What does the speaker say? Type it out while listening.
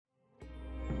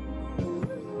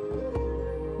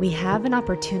We have an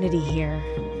opportunity here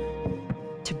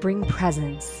to bring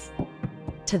presence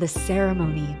to the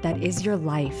ceremony that is your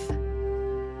life.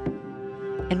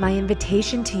 And my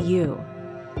invitation to you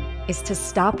is to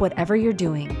stop whatever you're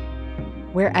doing,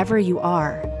 wherever you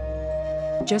are,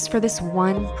 just for this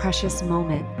one precious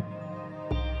moment,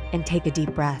 and take a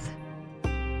deep breath.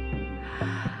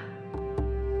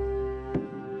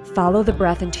 Follow the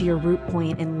breath into your root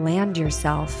point and land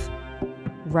yourself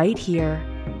right here,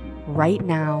 right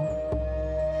now,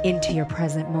 into your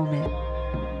present moment.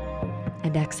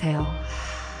 And exhale.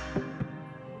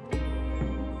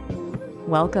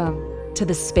 Welcome to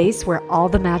the space where all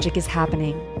the magic is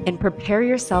happening, and prepare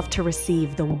yourself to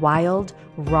receive the wild,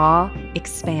 raw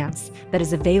expanse that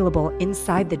is available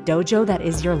inside the dojo that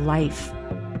is your life.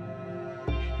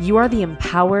 You are the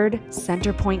empowered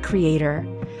center point creator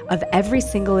of every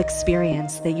single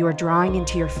experience that you are drawing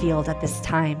into your field at this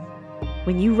time.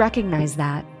 When you recognize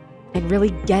that and really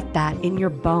get that in your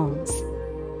bones,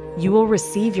 you will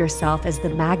receive yourself as the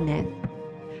magnet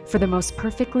for the most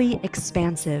perfectly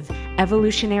expansive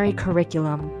evolutionary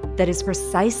curriculum that is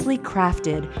precisely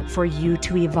crafted for you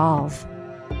to evolve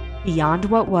beyond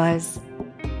what was,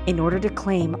 in order to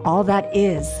claim all that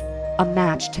is a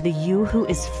match to the you who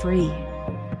is free.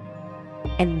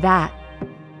 And that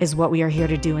is what we are here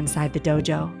to do inside the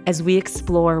dojo as we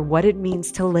explore what it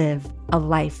means to live a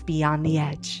life beyond the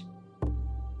edge.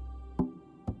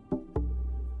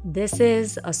 This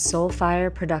is a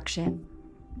Soulfire production.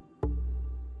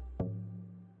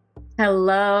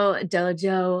 Hello,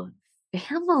 dojo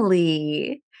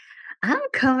family. I'm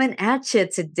coming at you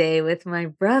today with my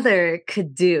brother,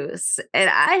 Quddus, and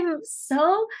I'm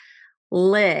so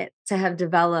lit to have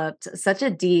developed such a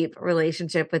deep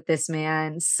relationship with this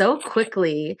man so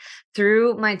quickly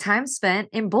through my time spent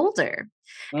in Boulder.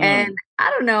 And I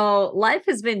don't know, life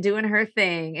has been doing her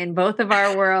thing in both of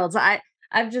our worlds.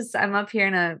 I'm up here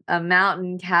in a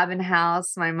mountain cabin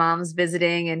house. My mom's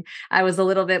visiting, and I was a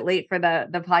little bit late for the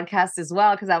podcast as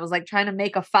well, because I was like trying to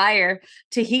make a fire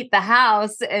to heat the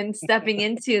house and stepping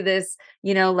into this,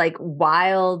 like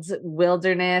wild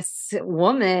wilderness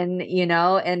woman,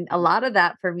 and a lot of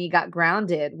that for me got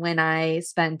grounded when I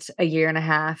spent a year and a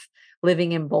half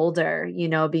living in Boulder,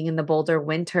 being in the Boulder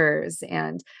winters.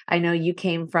 And I know you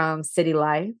came from city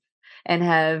life and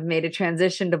have made a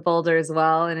transition to Boulder as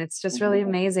well. And it's just really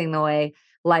amazing the way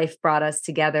life brought us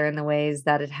together in the ways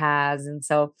that it has. And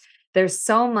so there's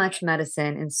so much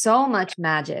medicine and so much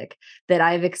magic that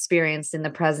I've experienced in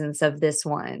the presence of this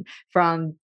one,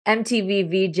 from MTV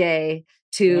VJ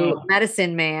to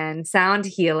medicine man, sound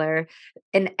healer,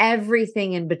 and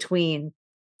everything in between.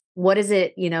 What is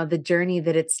it, the journey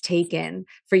that it's taken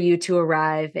for you to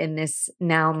arrive in this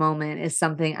now moment is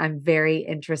something I'm very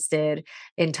interested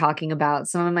in talking about.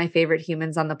 Some of my favorite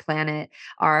humans on the planet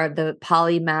are the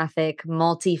polymathic,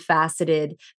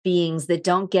 multifaceted beings that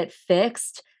don't get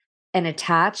fixed and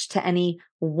attached to any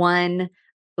one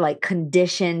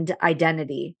conditioned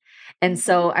identity. And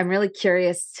so I'm really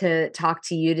curious to talk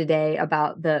to you today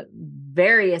about the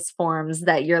various forms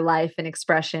that your life and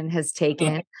expression has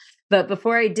taken. But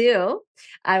before I do,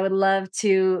 I would love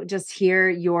to just hear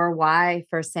your why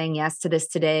for saying yes to this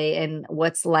today, and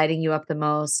what's lighting you up the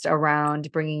most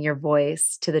around bringing your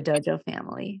voice to the dojo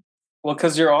family. Well,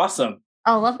 because you're awesome.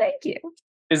 Oh, well, thank you.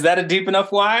 Is that a deep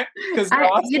enough why? Because you're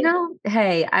awesome.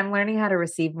 Hey, I'm learning how to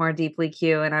receive more deeply,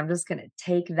 Q, and I'm just going to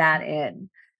take that in.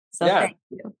 So thank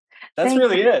you. That's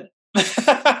really it. Amazing.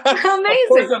 Of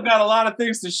course, I've got a lot of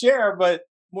things to share, but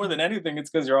more than anything, it's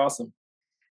because you're awesome.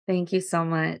 Thank you so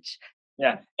much.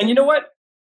 Yeah. And you know what?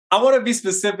 I want to be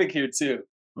specific here too,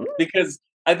 because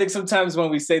I think sometimes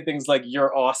when we say things like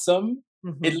you're awesome,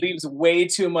 it leaves way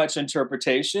too much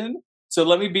interpretation. So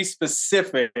let me be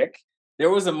specific. There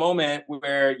was a moment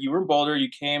where you were in Boulder, you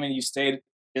came and you stayed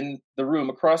in the room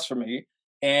across from me,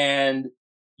 and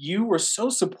you were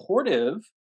so supportive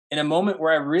in a moment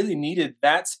where I really needed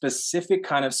that specific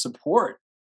kind of support.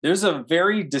 There's a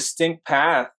very distinct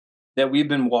path that we've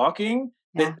been walking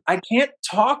that I can't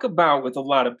talk about with a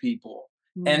lot of people.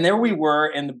 And there we were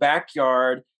in the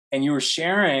backyard, and you were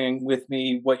sharing with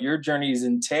me what your journeys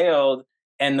entailed,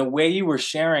 and the way you were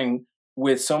sharing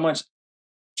with so much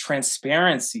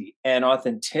transparency and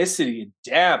authenticity and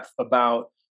depth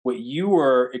about what you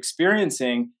were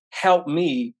experiencing helped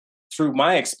me through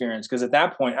my experience. Because at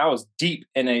that point, I was deep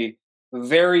in a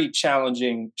very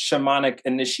challenging shamanic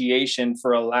initiation,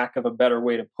 for a lack of a better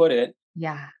way to put it.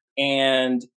 Yeah.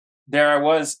 And there I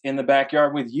was in the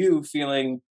backyard with you,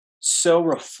 feeling so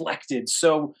reflected,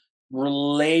 so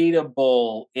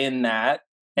relatable in that.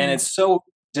 And it's so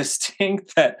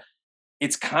distinct that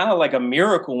it's kind of like a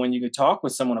miracle when you could talk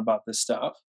with someone about this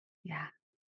stuff. Yeah.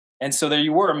 And so there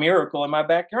you were, a miracle in my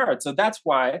backyard. So that's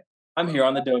why I'm here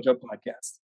on the Dojo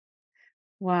podcast.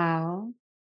 Wow.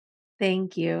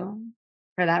 Thank you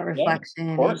for that Yeah, of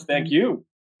reflection. course. Thank you.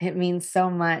 It means so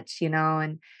much,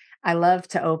 and I love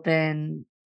to open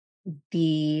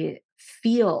the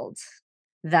field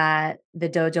that the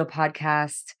Dojo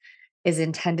podcast is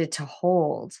intended to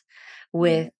hold Mm,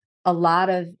 with a lot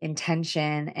of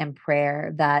intention and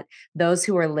prayer that those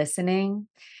who are listening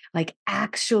like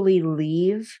actually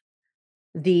leave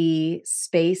the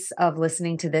space of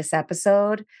listening to this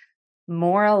episode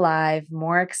more alive,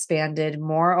 more expanded,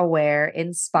 more aware,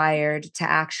 inspired to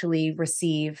actually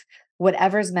receive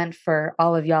whatever's meant for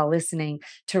all of y'all listening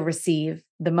to receive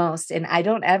the most. And I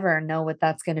don't ever know what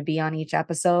that's going to be on each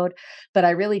episode, but I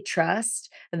really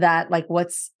trust that like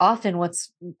what's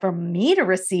for me to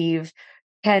receive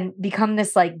can become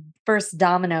this like first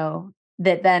domino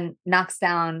that then knocks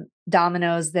down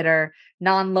dominoes that are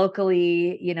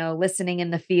non-locally, listening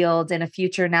in the field in a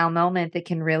future now moment that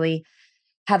can really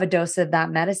have a dose of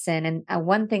that medicine. And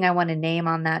one thing I want to name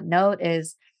on that note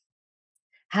is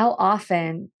how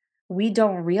often we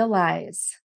don't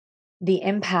realize the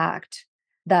impact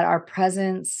that our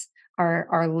presence,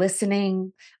 our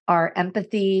listening, our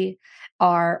empathy,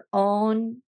 our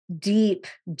own deep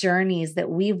journeys that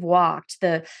we've walked,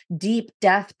 the deep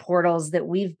death portals that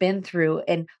we've been through.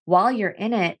 And while you're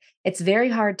in it, it's very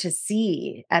hard to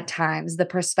see at times the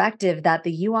perspective that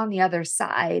the you on the other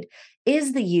side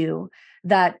is the you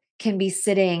that can be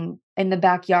sitting in the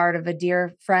backyard of a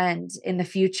dear friend in the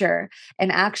future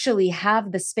and actually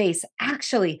have the space,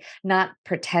 actually not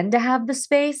pretend to have the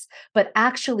space, but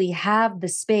actually have the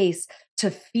space to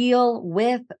feel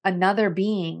with another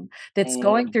being that's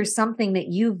going mm, through something that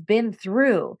you've been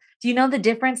through. Do you know the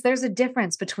difference? There's a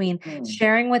difference between mm,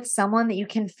 sharing with someone that you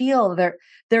can feel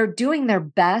they're doing their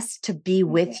best to be mm,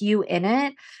 with you in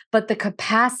it, but the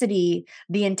capacity,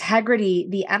 the integrity,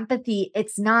 the empathy,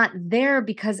 it's not there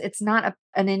because it's not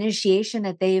an initiation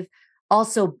that they've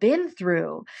also been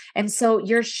through. And so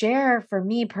your share for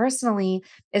me personally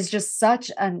is just such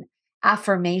an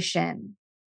affirmation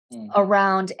mm,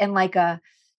 around and like a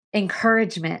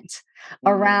encouragement mm,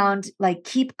 around like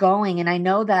keep going. And I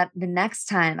know that the next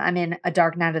time I'm in a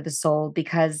dark night of the soul,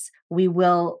 because we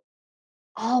will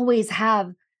always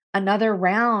have another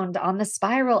round on the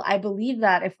spiral. I believe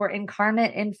that if we're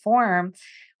incarnate in form,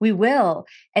 we will.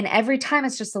 And every time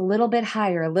it's just a little bit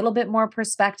higher, a little bit more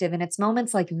perspective. And it's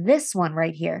moments like this one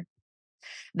right here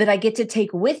that I get to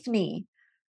take with me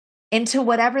into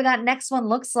whatever that next one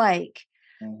looks like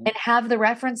mhm, and have the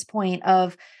reference point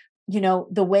of,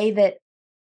 the way that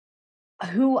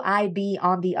who I be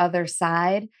on the other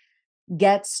side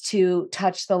gets to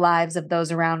touch the lives of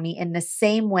those around me in the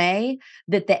same way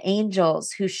that the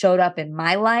angels who showed up in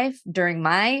my life during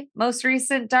my most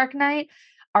recent dark night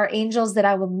are angels that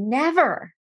I will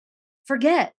never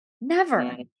forget. Never,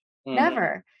 mm, mm,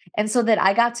 never. And so that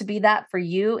I got to be that for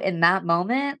you in that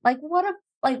moment.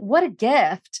 What a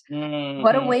gift.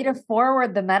 What a mhm, way to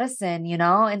forward the medicine,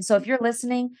 And so if you're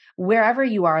listening, wherever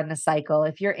you are in the cycle,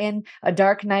 if you're in a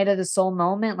dark night of the soul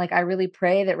moment, like I really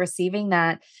pray that receiving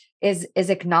that is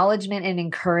acknowledgement and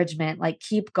encouragement. Like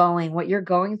keep going. What you're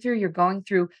going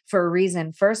through for a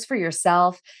reason. First for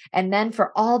yourself, and then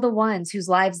for all the ones whose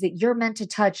lives that you're meant to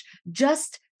touch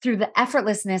just through the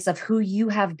effortlessness of who you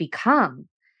have become.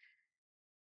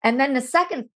 And then the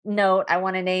second note I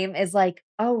want to name is like,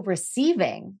 oh,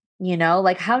 receiving,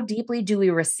 like how deeply do we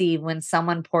receive when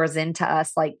someone pours into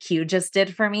us like Q just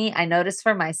did for me? I noticed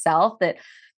for myself that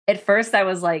at first I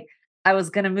was like, I was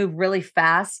going to move really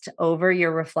fast over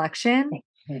your reflection.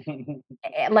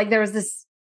 Like there was this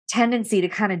tendency to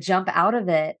kind of jump out of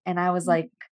it. And I was like,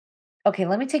 okay,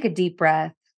 let me take a deep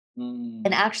breath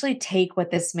and mm, actually take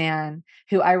what this man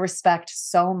who I respect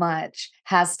so much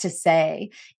has to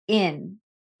say in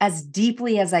as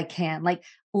deeply as I can. Like,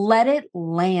 let it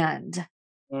land.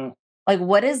 mm, Like,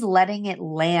 what does letting it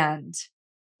land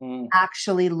mm,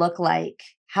 actually look like?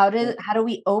 mm. How do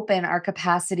we open our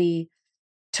capacity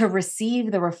to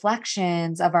receive the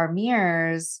reflections of our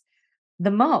mirrors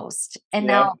the most? And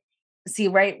Yeah. now see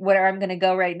right where I'm going to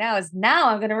go right now is now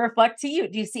I'm going to reflect to you.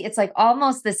 Do you see? It's like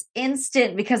almost this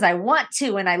instant because I want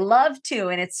to and I love to,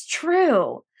 and it's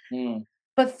true. Mm,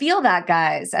 But feel that,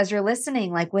 guys, as you're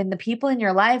listening, like when the people in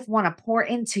your life want to pour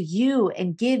into you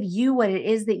and give you what it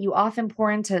is that you often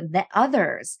pour into the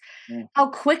others, mm, how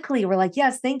quickly we're like,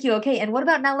 yes, thank you. Okay. And what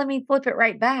about now? Let me flip it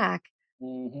right back.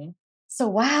 mhm. So,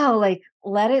 wow, like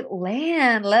let it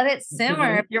land, let it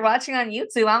simmer. If you're watching on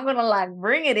YouTube, I'm going to like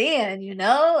bring it in,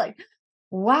 like,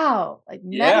 wow, like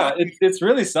Yeah, medicine. it's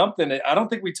really something. I don't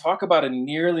think we talk about it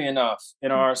nearly enough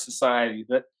in our society.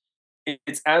 That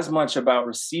it's as much about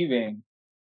receiving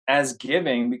as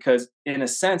giving, because in a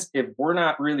sense, if we're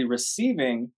not really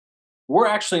receiving, we're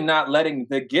actually not letting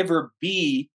the giver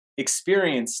be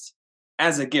experienced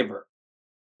as a giver.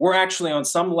 We're actually on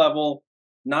some level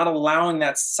not allowing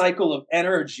that cycle of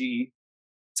energy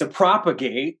to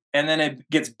propagate, and then it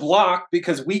gets blocked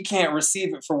because we can't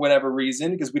receive it for whatever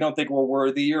reason, because we don't think we're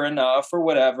worthy or enough or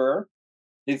whatever.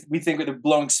 If we think they're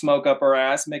blowing smoke up our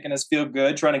ass, making us feel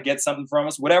good, trying to get something from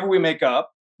us, whatever we make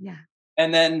up, Yeah.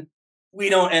 and then we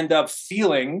don't end up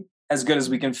feeling as good as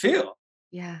we can feel.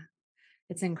 Yeah.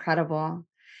 It's incredible.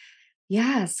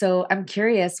 Yeah. So I'm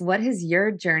curious, what has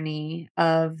your journey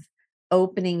of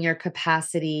opening your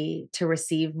capacity to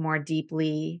receive more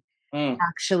deeply Mm,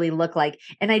 actually look like?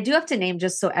 And I do have to name,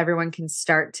 just so everyone can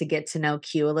start to get to know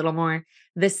Q a little more.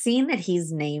 The scene that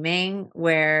he's naming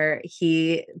where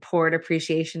he poured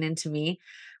appreciation into me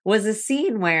was a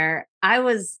scene where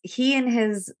he and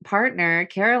his partner,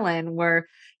 Carolyn, were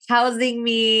housing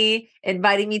me,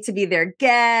 inviting me to be their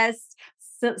guest,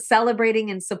 celebrating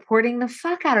and supporting the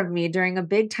fuck out of me during a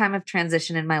big time of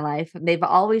transition in my life. They've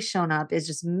always shown up as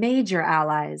just major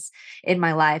allies in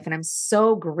my life. And I'm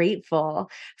so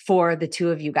grateful for the two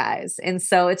of you guys. And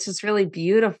so it's just really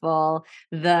beautiful,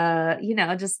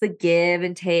 just the give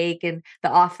and take and the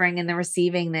offering and the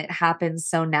receiving that happens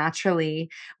so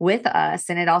naturally with us.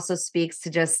 And it also speaks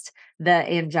to just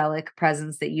the angelic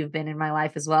presence that you've been in my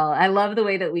life as well. I love the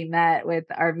way that we met with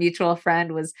our mutual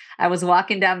friend. I was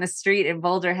walking down the street in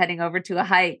Boulder heading over to a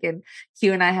hike, and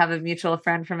Q and I have a mutual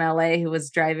friend from LA who was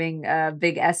driving a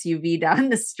big SUV down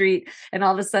the street, and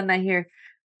all of a sudden I hear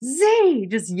Z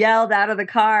just yelled out of the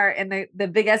car, and the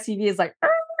big SUV is like, "Arr!"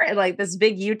 And like this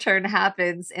big U-turn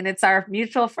happens, and it's our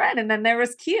mutual friend. And then there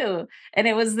was Q. And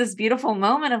it was this beautiful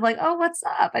moment of like, oh, what's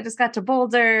up? I just got to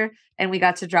Boulder and we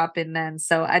got to drop in then.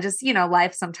 So I just,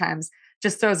 life sometimes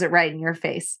just throws it right in your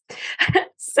face.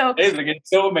 So amazing.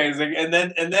 It's so amazing. And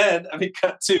then I mean,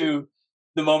 cut to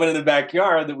the moment in the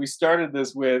backyard that we started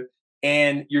this with,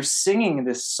 and you're singing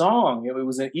this song. It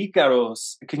was an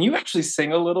Icaros. Can you actually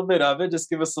sing a little bit of it? Just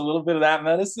give us a little bit of that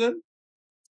medicine.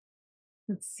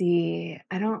 let's see.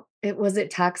 Was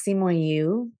it Taxi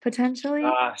Moyu potentially?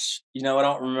 Gosh, I don't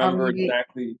Or remember maybe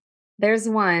exactly. there's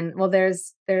one. Well,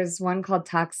 there's one called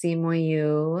Taxi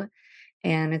Moyu,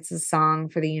 and it's a song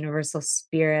for the universal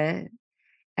spirit.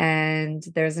 And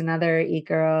there's another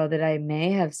e-girl that I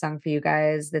may have sung for you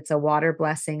guys that's a water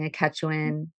blessing, a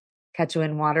Quechuan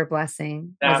water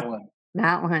blessing. Was it That one.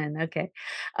 that one? Okay.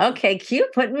 Okay,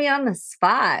 cute, putting me on the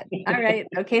spot. All right.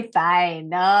 Okay, fine.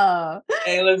 No.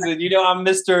 Hey, listen, I'm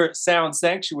Mr. Sound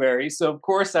Sanctuary, so of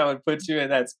course I would put you in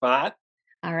that spot.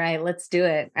 All right, let's do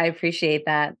it. I appreciate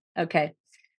that. Okay.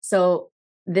 So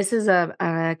this is a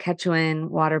Quechuan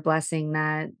water blessing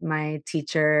that my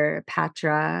teacher,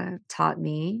 Patra, taught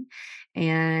me.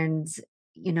 And,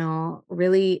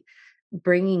 really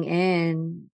bringing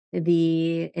in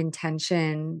the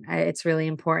intention. It's really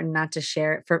important not to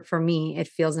share it. For me, it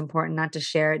feels important not to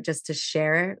share it just to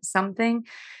share something.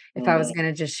 If I was Mhm, going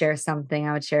to just share something,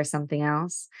 I would share something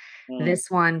else. mm,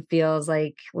 This one feels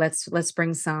like let's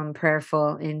bring some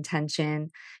prayerful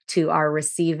intention to our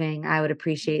receiving. I would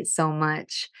appreciate so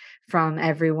much from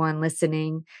everyone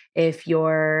listening. If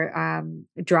you're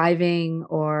driving,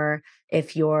 or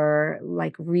if you're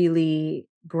like really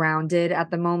grounded at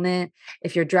the moment,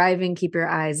 if you're driving, keep your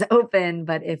eyes open.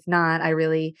 But if not, I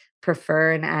really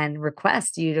prefer and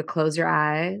request you to close your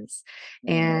eyes,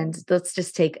 mm, and let's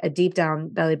just take a deep down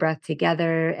belly breath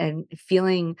together, and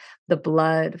feeling the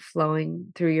blood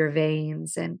flowing through your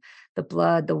veins, and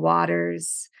the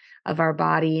waters of our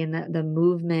body, and the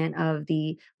movement of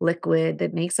the liquid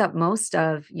that makes up most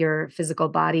of your physical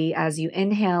body as you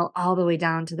inhale all the way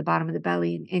down to the bottom of the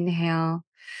belly, and inhale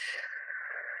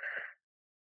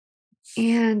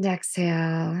and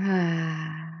exhale.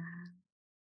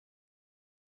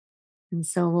 And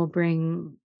so we'll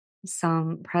bring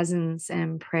some presence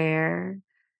and prayer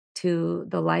to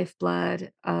the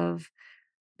lifeblood of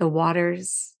the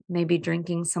waters, maybe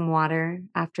drinking some water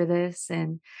after this,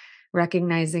 and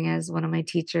recognizing, as one of my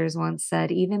teachers once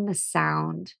said, even the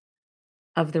sound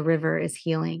of the river is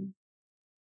healing.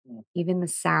 mm. Even the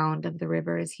sound of the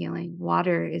river is healing.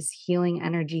 Water is healing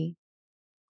energy.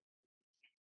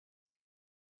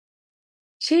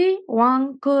 Chi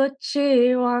wangki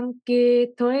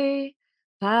toi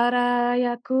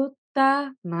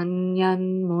parayakutta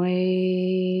manyan moe.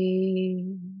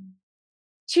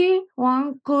 Chi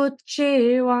wangki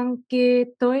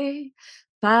toi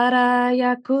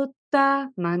parayakutta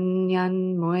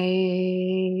manyan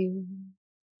moe.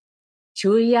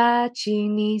 Chuya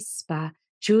chinispa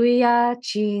Chuya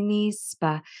chini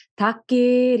spa,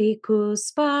 takiriku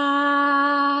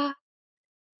spa,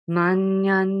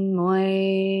 manyan moy.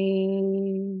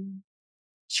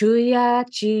 Chuya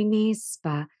chini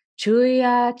spa,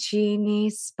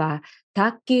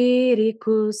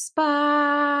 takiriku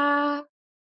spa,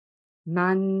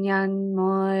 manyan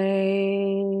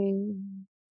moy.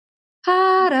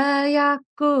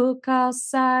 Harayaku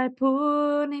kausai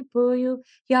puni puyu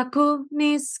yaku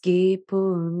miski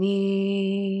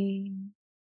puni.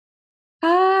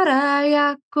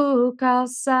 Harayaku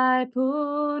kausai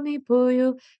puni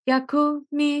puyu yaku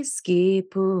miski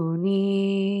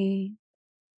puni.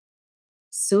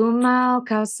 Sumau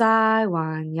kausai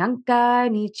wan yankai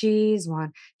nichis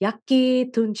wan yaki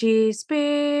tunchi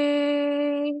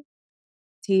spring.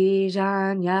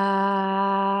 Tijanya.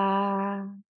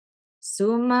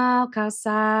 Sumau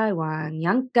kasai wan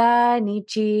yankai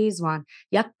nichis wan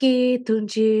yaki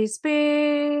tunchi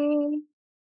spring.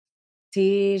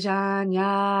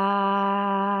 Tijanya.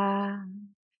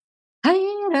 Hey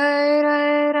ray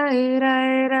ray ray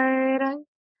ray ray ray.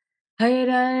 Hey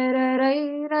ray ray ray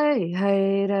ray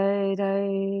hey ray ray.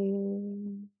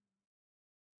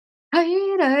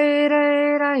 Hey ray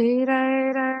ray ray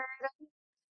ray ray.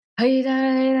 Hey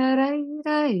ray ray ray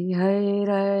ray hey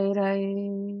ray ray.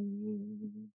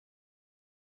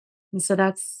 And so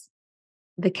that's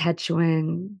the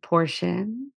Quechuan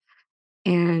portion.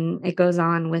 And it goes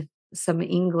on with some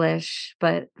English,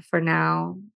 but for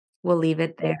now, we'll leave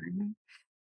it there.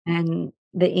 And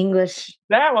the English,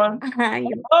 That one.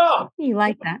 you, Oh, you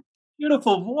like that?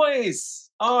 beautiful voice.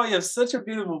 Oh, you have such a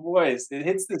beautiful voice. It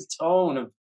hits this tone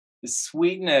of the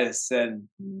sweetness, and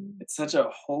Mm. it's such a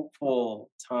hopeful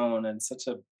tone and such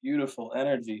a beautiful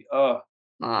energy. Oh,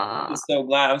 I'm Aw. so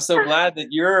glad. I'm so glad that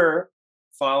you're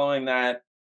following that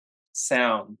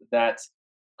sound, that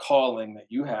calling that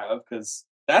you have, because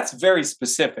that's very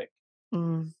specific.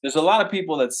 Mm. There's a lot of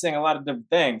people that sing a lot of different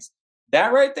things.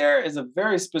 That right there is a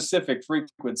very specific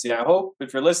frequency. I hope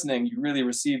if you're listening, you really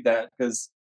receive that, because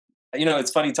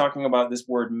it's funny talking about this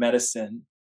word medicine,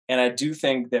 and I do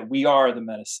think that we are the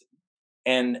medicine,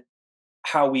 and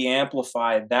how we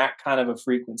amplify that kind of a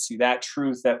frequency, that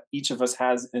truth that each of us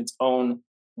has in its own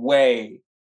way.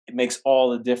 It makes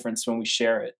all the difference when we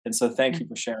share it. And so thank you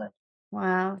for sharing.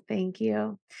 Wow, thank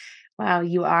you. Wow,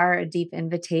 you are a deep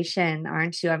invitation,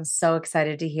 aren't you? I'm so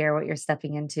excited to hear what you're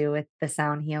stepping into with the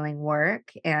sound healing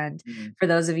work. And Mm. for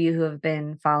those of you who have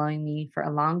been following me for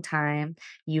a long time,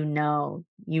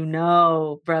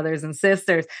 brothers and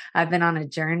sisters, I've been on a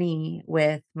journey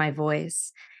with my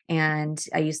voice. And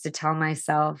I used to tell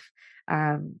myself,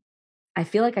 um, I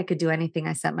feel like I could do anything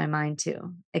I set my mind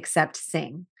to except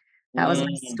sing. That was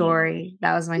my Mm. story.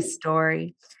 That was my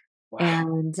story. Wow.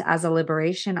 And as a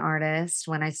liberation artist,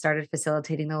 when I started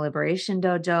facilitating the Liberation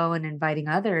Dojo and inviting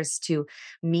others to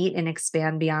meet and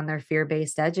expand beyond their fear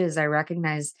based edges, I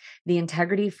recognized the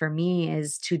integrity for me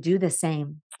is to do the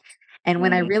same. And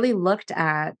when I Mm. really looked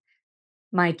at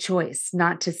my choice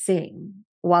not to sing,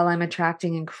 while I'm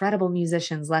attracting incredible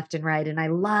musicians left and right, and I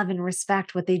love and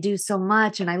respect what they do so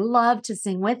much, and I love to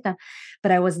sing with them,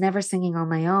 but I was never singing on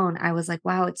my own. I was like,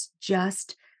 wow, it's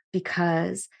just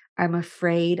because I'm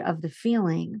afraid of the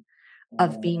feeling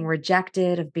of being Mm.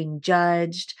 rejected, of being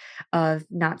judged, of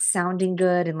not sounding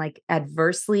good and like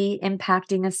adversely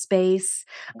impacting a space,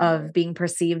 of being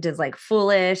perceived as like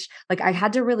foolish. Like I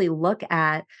had to really look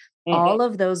at Mm. all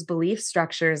of those belief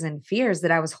structures and fears that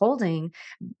I was holding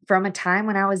from a time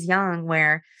when I was young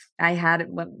where I had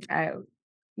when I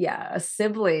yeah, a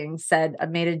sibling said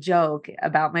made a joke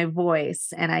about my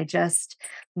voice, and I just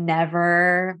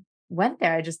never went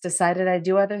there. I just decided I'd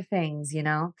do other things, you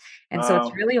know? And so it's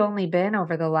Wow. really only been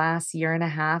over the last year and a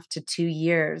half to 2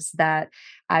 years that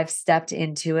I've stepped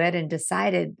into it and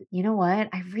decided, you know what?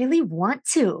 I really want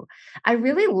to. I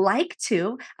really like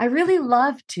to. I really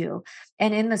love to.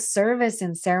 And in the service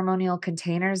and ceremonial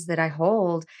containers that I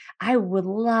hold, I would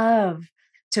love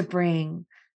to bring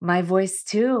my voice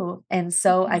too. And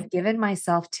so Mm. I've given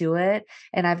myself to it,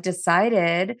 and I've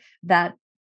decided that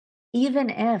even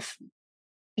if,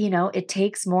 it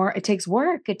takes work,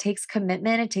 it takes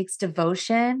commitment, it takes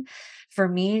devotion for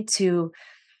me to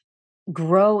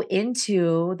grow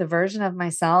into the version of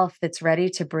myself that's ready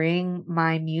to bring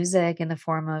my music in the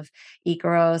form of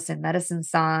Ikaros and medicine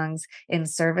songs in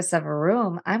service of a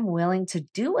room, I'm willing to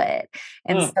do it.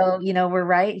 And Mm. so, we're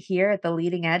right here at the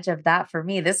leading edge of that for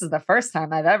me. This is the first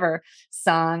time I've ever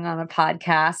sung on a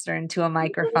podcast or into a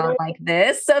microphone like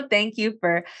this. So thank you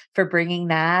for bringing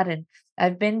that. And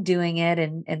I've been doing it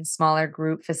in smaller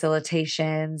group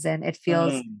facilitations, and it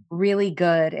feels Mm. really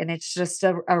good. And it's just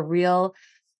a real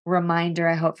reminder,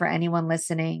 I hope, for anyone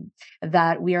listening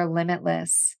that we are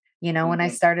limitless. You know, when I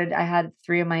Mhm, started, I had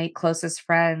three of my closest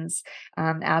friends,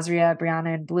 Azria,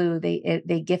 Brianna, and Blue.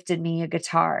 They gifted me a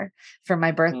guitar for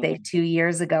my birthday mhm, 2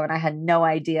 years ago, and I had no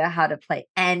idea how to play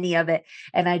any of it.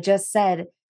 And I just said,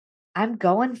 I'm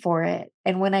going for it.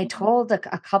 And when I mhm, told a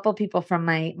couple people from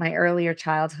my earlier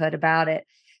childhood about it,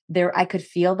 there I could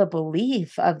feel the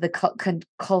belief of the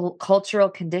cultural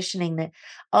conditioning that,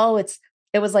 oh,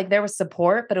 it was like there was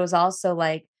support, but it was also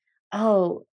like,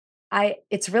 oh, I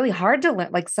it's really hard to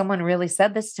learn. Like someone really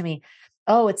said this to me.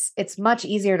 Oh, it's much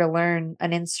easier to learn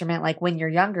an instrument like when you're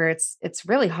younger. It's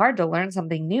really hard to learn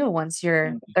something new once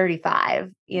you're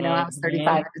 35. You know, I was 35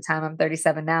 mhm, at the time. I'm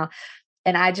 37 now,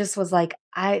 and I just was like,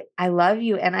 I love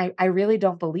you, and I really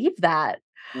don't believe that.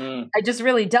 mm, I just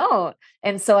really don't.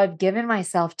 And so I've given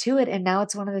myself to it, and now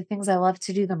it's one of the things I love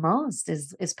to do the most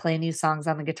is play new songs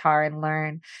on the guitar and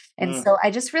learn. And mm. so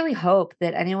I just really hope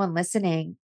that anyone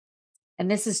listening, and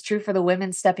this is true for the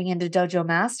women stepping into Dojo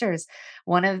Masters,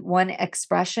 one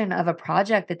expression of a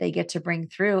project that they get to bring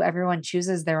through, everyone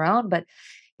chooses their own, but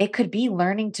it could be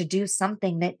learning to do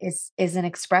something that is an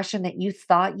expression that you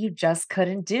thought you just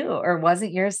couldn't do or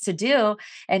wasn't yours to do,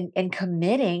 and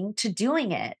committing to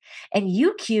doing it. And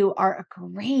UQ are a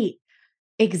great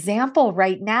example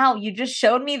right now. You just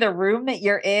showed me the room that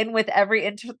you're in with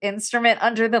every instrument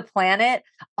under the planet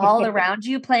all around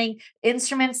you, playing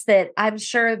instruments that I'm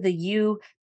sure the you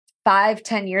 5,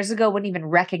 10 years ago wouldn't even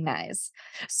recognize.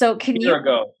 So A can year you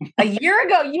ago. a year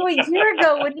ago, you a year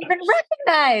ago wouldn't even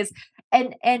recognize.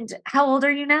 And how old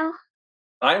are you now?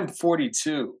 I am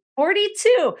 42.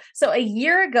 42. So a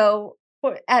year ago,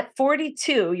 at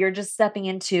 42, you're just stepping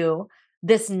into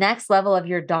this next level of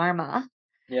your dharma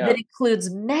that Yeah.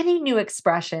 includes many new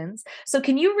expressions. So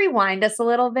can you rewind us a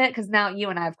little bit? Because now you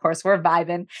and I, of course, we're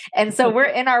vibing. And so we're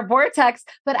in our vortex,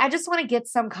 but I just want to get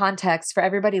some context for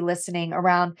everybody listening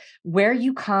around where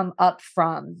you come up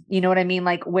from. You know what I mean?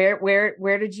 Like where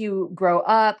did you grow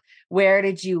up? Where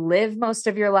did you live most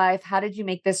of your life? How did you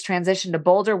make this transition to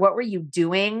Boulder? What were you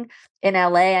doing in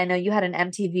LA? I know you had an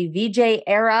MTV VJ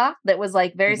era that was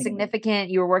like very significant.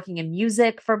 You were working in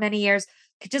music for many years.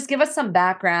 Could just give us some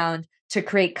background to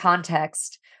create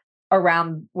context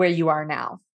around where you are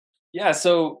now. Yeah,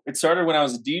 so it started when I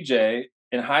was a DJ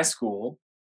in high school.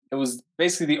 It was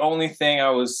basically the only thing I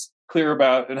was clear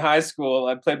about in high school.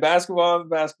 I played basketball on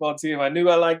the basketball team. I knew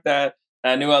I liked that.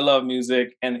 I knew I loved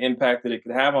music and the impact that it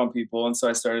could have on people. And so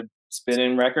I started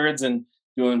spinning records and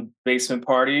doing basement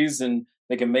parties and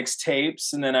making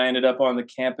mixtapes. And then I ended up on the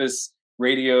campus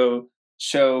radio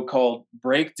show called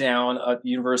Breakdown at the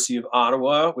University of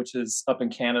Ottawa, which is up in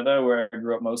Canada, where I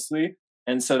grew up mostly.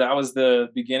 And so that was the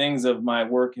beginnings of my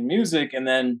work in music. And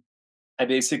then I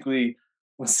basically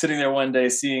was sitting there one day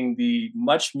seeing the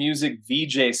Much Music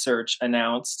VJ search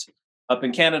announced up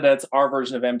in Canada. It's our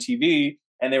version of MTV.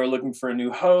 And they were looking for a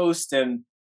new host. And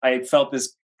I felt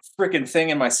this freaking thing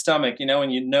in my stomach, and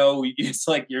it's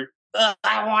like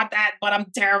I want that, but I'm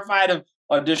terrified of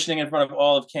auditioning in front of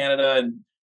all of Canada and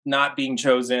not being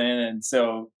chosen. And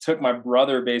so took my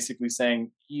brother basically saying,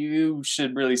 you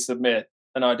should really submit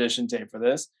an audition tape for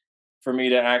this, for me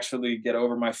to actually get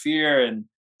over my fear and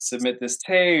submit this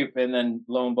tape. And then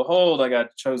lo and behold, I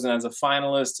got chosen as a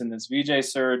finalist in this VJ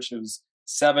search. It was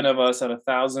seven of us out of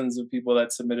thousands of people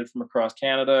that submitted from across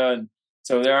Canada. And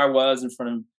so there I was in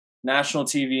front of national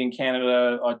TV in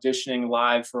Canada, auditioning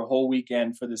live for a whole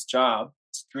weekend for this job,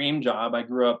 this dream job. I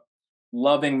grew up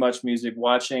loving Much Music,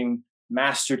 watching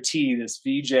Master T, this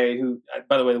VJ who,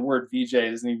 by the way, the word VJ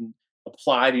doesn't even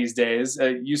apply these days.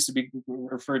 It used to be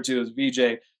referred to as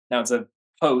VJ. Now it's a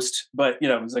host, but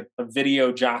it was like a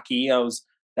video jockey. I was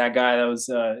that guy that was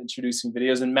introducing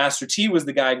videos, and Master T was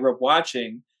the guy I grew up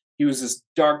watching. He was this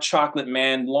dark chocolate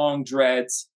man, long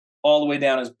dreads all the way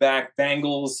down his back,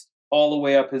 bangles all the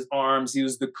way up his arms. He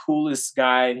was the coolest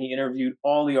guy, and he interviewed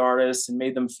all the artists and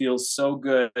made them feel so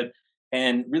good,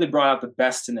 and really brought out the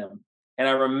best in them. And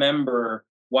I remember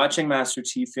watching Master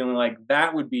T, feeling like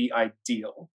that would be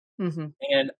ideal. Mhm.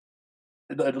 And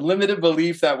the limited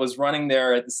belief that was running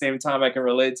there at the same time I can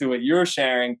relate to what you're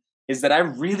sharing is that I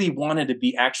really wanted to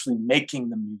be actually making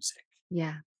the music.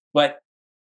 Yeah. But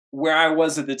where I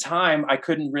was at the time, I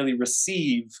couldn't really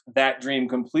receive that dream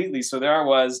completely. So there I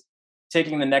was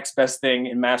taking the next best thing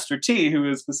in Master T, who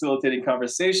was facilitating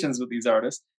conversations with these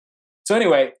artists. So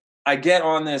anyway, I get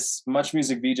on this Much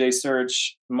Music VJ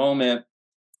search moment.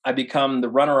 I become the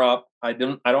runner up. I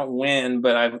don't win,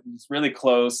 but I was really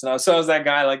close. And I was that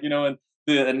guy, like, when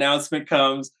the announcement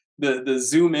comes, the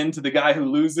zoom into the guy who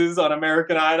loses on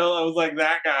American Idol. I was like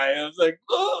that guy. I was like,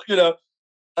 oh,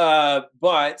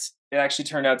 but it actually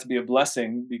turned out to be a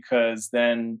blessing because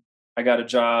then I got a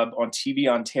job on TV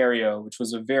Ontario, which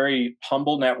was a very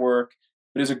humble network,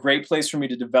 but it was a great place for me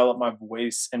to develop my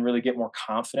voice and really get more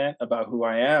confident about who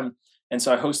I am. And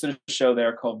so I hosted a show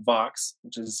there called Vox,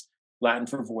 which is Latin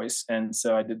for voice. And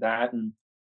so I did that. And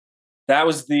that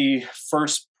was the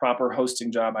first proper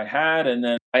hosting job I had. And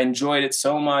then I enjoyed it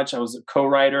so much. I was a co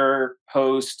writer,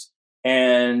 host.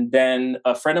 And then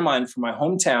a friend of mine from my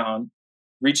hometown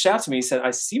reached out to me. He said,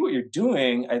 I see what you're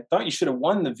doing. I thought you should have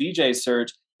won the VJ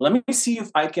search. Let me see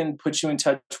if I can put you in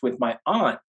touch with my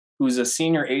aunt, who's a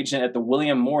senior agent at the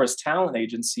William Morris Talent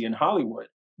Agency in Hollywood.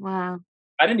 Wow.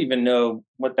 I didn't even know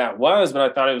what that was, but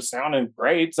I thought it was sounding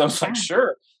great. So I was like, Yeah.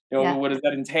 sure. Yeah. What does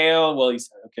that entail? Well, he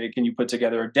said, okay, can you put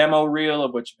together a demo reel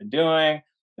of what you've been doing,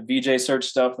 the VJ search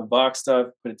stuff, the Vox stuff,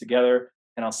 put it together,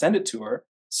 and I'll send it to her.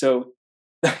 So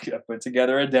I put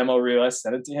together a demo reel. I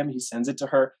sent it to him. He sends it to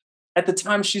her. At the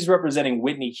time, she's representing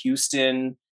Whitney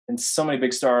Houston and so many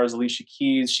big stars, Alicia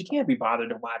Keys. She can't be bothered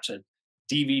to watch a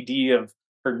DVD of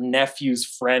her nephew's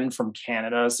friend from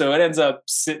Canada. So it ends up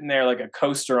sitting there like a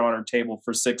coaster on her table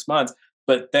for 6 months.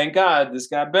 But thank God, this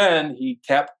guy, Ben, he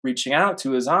kept reaching out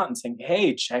to his aunt and saying,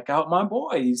 hey, check out my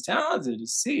boy. He's talented to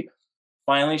see.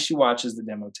 Finally, she watches the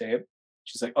demo tape.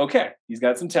 She's like, okay, he's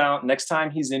got some talent. Next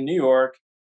time he's in New York,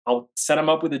 I'll set him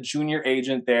up with a junior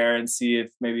agent there and see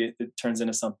if maybe it turns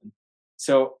into something.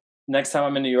 So next time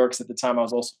I'm in New York, 'cause at the time I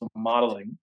was also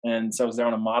modeling. And so I was there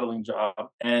on a modeling job.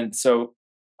 And so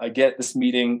I get this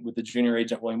meeting with the junior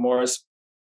agent, William Morris.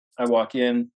 I walk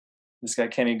in, this guy,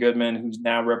 Kenny Goodman, who's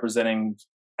now representing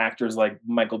actors like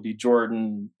Michael B.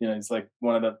 Jordan. He's like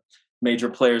one of the major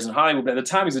players in Hollywood. But at the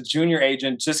time, he's a junior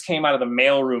agent, just came out of the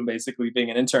mailroom, basically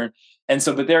being an intern. And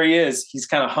so, but there he is. He's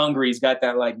kind of hungry. He's got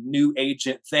that like new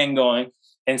agent thing going.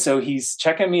 And so he's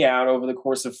checking me out over the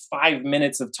course of 5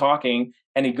 minutes of talking.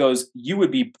 And he goes, you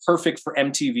would be perfect for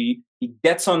MTV. He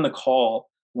gets on the call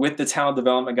with the talent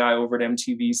development guy over at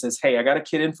MTV. He says, hey, I got a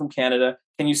kid in from Canada.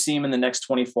 Can you see him in the next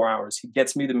 24 hours? He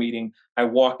gets me the meeting. I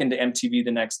walk into MTV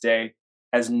the next day,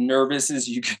 as nervous as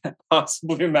you can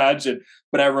possibly imagine.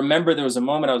 But I remember there was a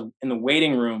moment I was in the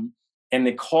waiting room and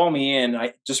they call me in.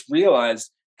 I just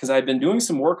realized, because I'd been doing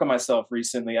some work on myself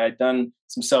recently. I'd done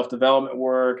some self-development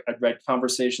work. I'd read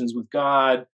Conversations with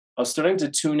God. I was starting to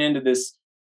tune into this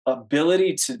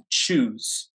ability to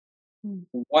choose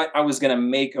what I was going to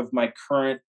make of my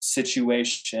current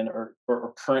situation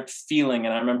or current feeling.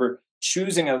 And I remember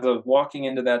choosing, as I was walking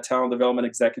into that talent development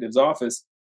executive's office,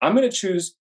 I'm going to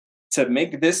choose to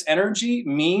make this energy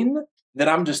mean that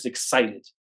I'm just excited.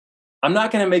 I'm not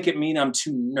going to make it mean I'm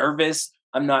too nervous.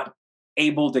 I'm not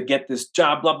able to get this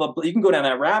job, blah, blah, blah. You can go down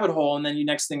that rabbit hole. And then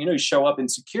next thing you know, you show up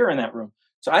insecure in that room.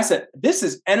 So I said, this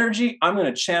is energy. I'm going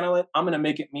to channel it. I'm going to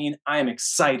make it mean I am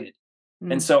excited.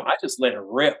 And so I just let it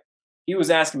rip. He was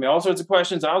asking me all sorts of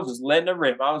questions. I was just letting it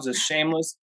rip. I was just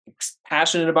shameless,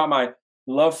 passionate about my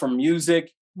love for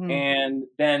music. And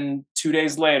then 2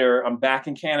 days later, I'm back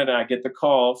in Canada. I get the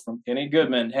call from Kenny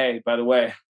Goodman. Hey, by the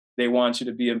way, they want you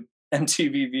to be an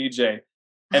MTV VJ.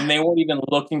 And they weren't even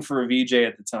looking for a VJ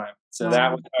at the time. So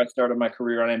that was how I started my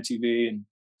career on MTV. And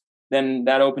then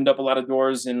that opened up a lot of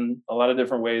doors in a lot of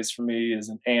different ways for me as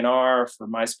an A&R for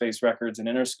MySpace Records and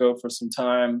Interscope for some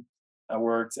time. I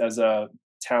worked as a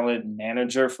talent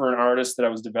manager for an artist that I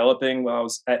was developing while I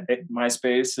was at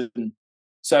MySpace. And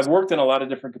so I've worked in a lot of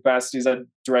different capacities. I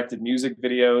directed music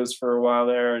videos for a while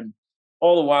there, and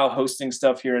all the while hosting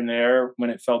stuff here and there when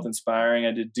it felt inspiring.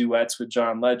 I did duets with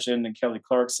John Legend and Kelly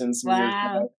Clarkson some years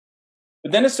back. Wow.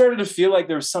 But then it started to feel like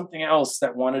there was something else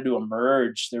that wanted to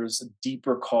emerge. There was a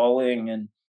deeper calling. And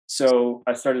so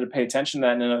I started to pay attention to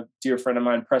that. And then a dear friend of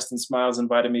mine, Preston Smiles,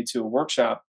 invited me to a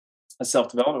workshop, a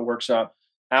self-development workshop.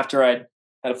 After I'd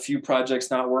had a few projects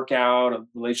not work out, a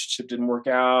relationship didn't work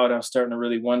out, I was starting to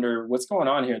really wonder what's going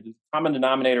on here. The common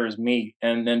denominator is me.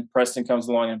 And then Preston comes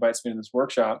along and invites me to this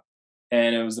workshop.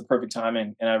 And it was the perfect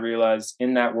timing. And I realized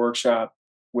in that workshop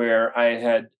where I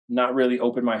had not really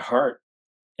opened my heart,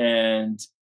 and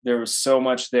there was so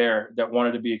much there that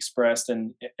wanted to be expressed.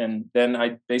 And then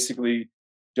I basically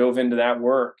dove into that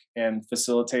work and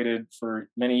facilitated for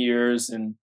many years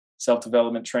in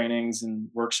self-development trainings and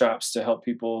workshops to help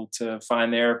people to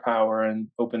find their power and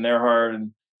open their heart.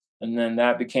 And then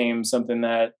that became something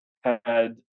that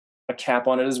had a cap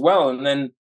on it as well. And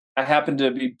then I happened to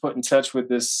be put in touch with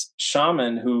this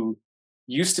shaman who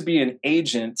used to be an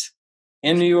agent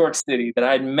in New York City that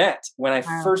I'd met when I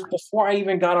first, before I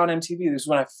even got on MTV. This is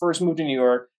when I first moved to New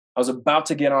York. I was about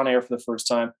to get on air for the first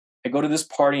time. I go to this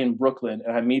party in Brooklyn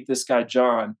and I meet this guy,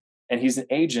 John, and he's an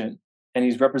agent and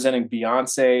he's representing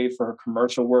Beyonce for her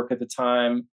commercial work at the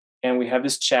time. and we have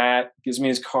this chat, gives me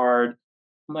his card.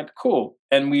 I'm like, cool.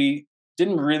 And we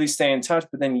didn't really stay in touch.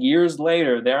 But then years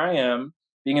later, there I am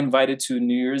being invited to a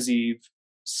New Year's Eve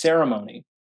ceremony.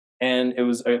 And it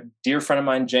was a dear friend of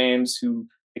mine, James, who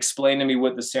explained to me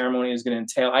what the ceremony is going to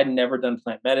entail. I'd never done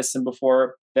plant medicine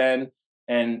before then.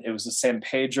 And it was a San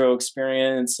Pedro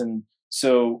experience. And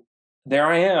so there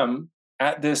I am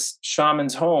at this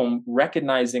shaman's home,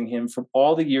 recognizing him from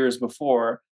all the years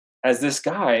before as this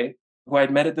guy who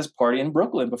I'd met at this party in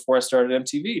Brooklyn before I started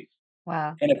MTV.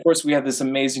 Wow. And of course, we had this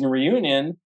amazing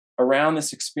reunion around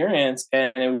this experience,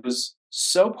 and it was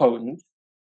so potent,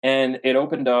 and it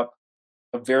opened up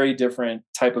a very different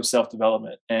type of self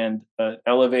development and an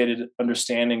elevated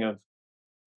understanding of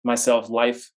myself,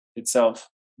 life itself,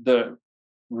 the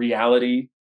reality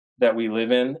that we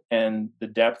live in, and the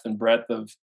depth and breadth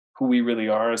of who we really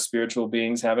are as spiritual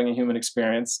beings having a human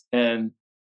experience. And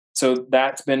so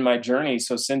that's been my journey.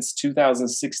 So since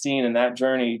 2016 and that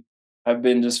journey, I've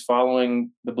been just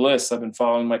following the bliss. I've been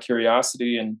following my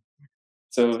curiosity. And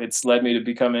so it's led me to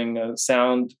becoming a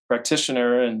sound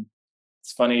practitioner. And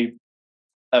it's funny,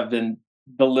 I've been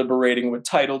deliberating what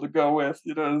title to go with,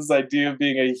 this idea of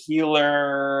being a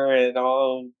healer and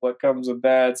all what comes with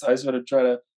that. So I sort of try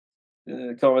to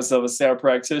call myself a sound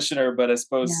practitioner, but I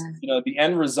suppose, Yeah. the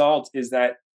end result is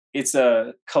that it's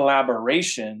a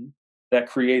collaboration that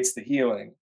creates the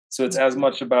healing. So it's as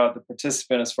much about the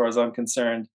participant, as far as I'm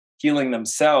concerned, healing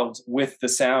themselves with the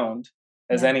sound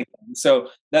as Yeah. anything. So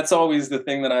that's always the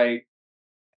thing that I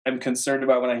am concerned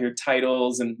about when I hear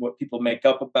titles and what people make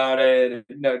up about it,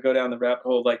 and go down the rabbit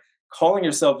hole, like calling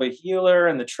yourself a healer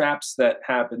and the traps that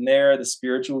happen there, the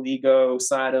spiritual ego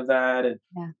side of that. And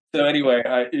Yeah. so anyway,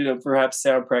 perhaps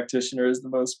sound practitioner is the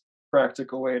most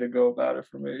practical way to go about it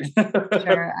for me.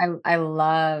 Sure. I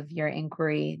love your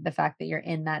inquiry, the fact that you're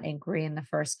in that inquiry in the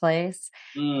first place.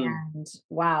 Mm, And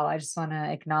wow, I just want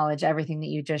to acknowledge everything that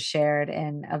you just shared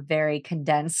in a very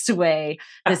condensed way.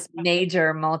 This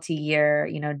major multi-year,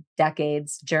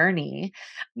 decades journey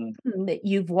mm, that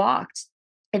you've walked.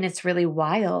 And it's really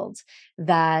wild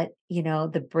that,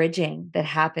 the bridging that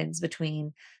happens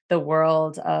between the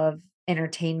world of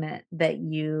entertainment that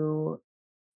you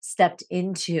stepped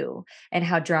into and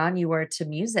how drawn you were to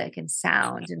music and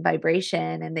sound and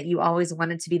vibration, and that you always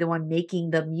wanted to be the one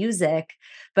making the music,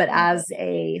 but mm, as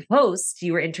a host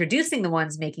you were introducing the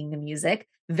ones making the music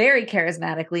very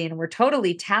charismatically and were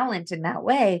totally talent in that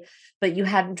way, but you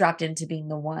hadn't dropped into being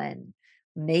the one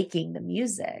making the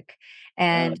music. uh,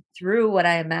 And through what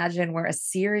I imagine were a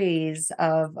series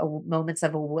of moments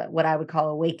of what I would call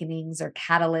awakenings or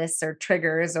catalysts or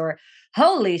triggers or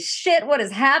holy shit, what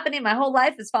is happening? My whole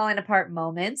life is falling apart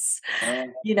moments.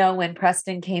 uh, When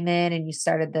Preston came in and you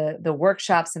started the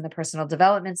workshops in the personal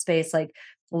development space, like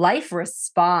life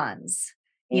responds.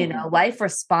 mhm, Life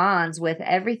responds with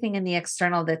everything in the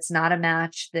external that's not a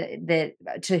match that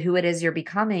to who it is you're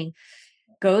becoming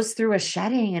goes through a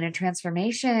shedding and a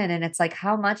transformation. And it's like,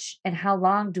 how much and how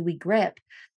long do we grip?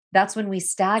 That's when we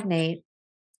stagnate.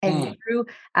 And mm, through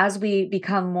as we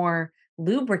become more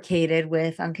lubricated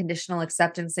with unconditional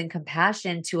acceptance and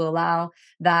compassion to allow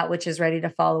that which is ready to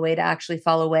fall away to actually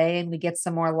fall away, and we get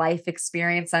some more life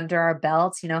experience under our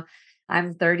belts.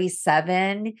 I'm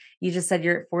 37. You just said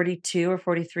you're 42 or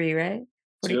 43, right?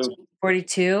 42, too.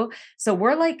 42. So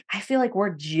we're like, I feel like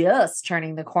we're just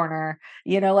turning the corner,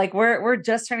 like we're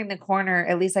just turning the corner.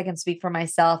 At least I can speak for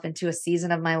myself, into a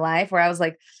season of my life where I was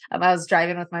like, I was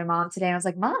driving with my mom today and I was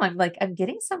like, Mom, I'm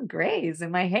getting some grays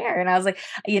in my hair. And I was like,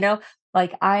 you know,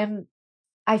 like I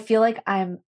feel like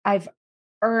I've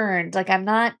earned, like I'm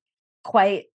not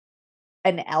quite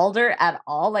an elder at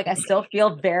all. Like I still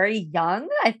feel very young.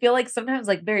 I feel like sometimes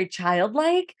like very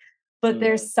childlike, but Mm,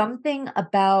 there's something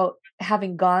about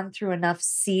having gone through enough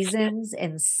seasons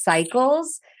and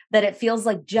cycles that it feels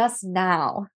like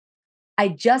I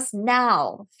just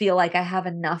now feel like I have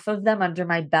enough of them under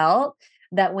my belt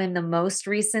that when the most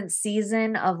recent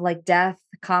season of like death,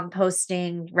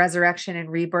 composting, resurrection, and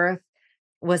rebirth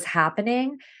was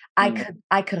happening, mm,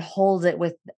 I could hold it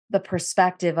with the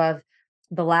perspective of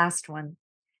the last one,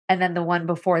 and then the one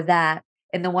before that,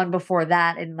 and the one before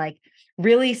that, and like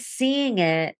really seeing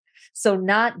it. So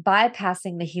not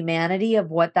bypassing the humanity of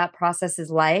what that process is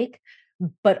like,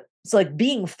 but it's like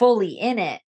being fully in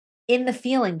it, in the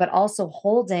feeling, but also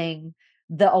holding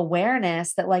the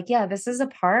awareness that like, yeah, this is a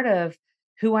part of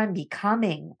who I'm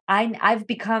becoming. I've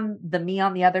become the me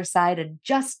on the other side and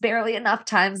just barely enough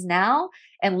times now,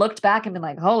 and looked back and been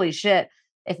like, holy shit,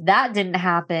 if that didn't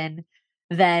happen,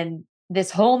 then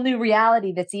this whole new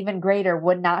reality that's even greater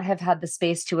would not have had the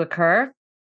space to occur.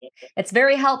 It's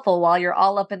very helpful while you're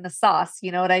all up in the sauce,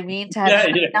 you know what I mean? To have Yeah,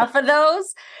 had yeah. enough of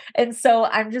those. And so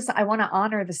I wanna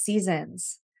honor the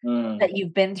seasons Mm. that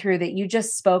you've been through, that you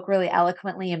just spoke really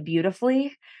eloquently and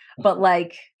beautifully. But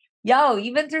like, yo,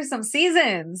 you've been through some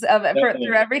seasons of through Definitely.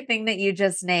 everything that you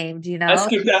just named, you know?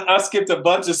 I skipped a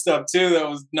bunch of stuff too that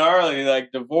was gnarly,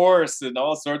 like divorce and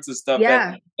all sorts of stuff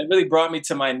that Yeah. it really brought me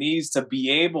to my knees to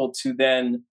be able to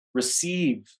then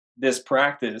receive this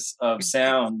practice of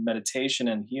sound, meditation,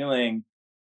 and healing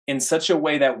in such a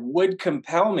way that would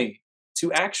compel me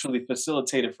to actually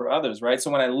facilitate it for others, right? So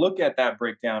when I look at that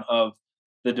breakdown of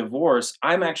the divorce,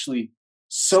 I'm actually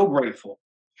so grateful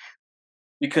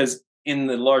because in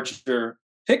the larger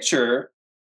picture,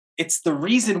 it's the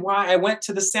reason why I went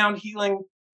to the sound healing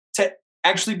to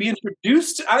actually be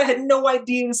introduced. I had no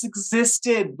idea this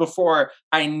existed before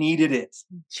I needed it,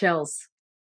 Chills.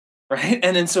 right?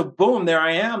 And then so boom, there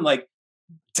I am, like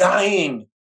dying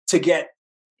to get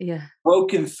Yeah.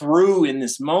 broken through in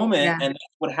this moment. Yeah. And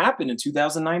that's what happened in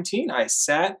 2019. I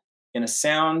sat in a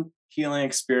sound healing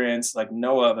experience like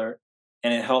no other,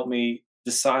 and it helped me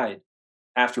decide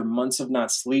after months of not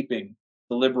sleeping,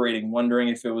 deliberating, wondering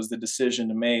if it was the decision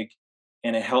to make.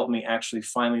 And it helped me actually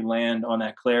finally land on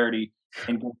that clarity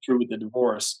and go through with the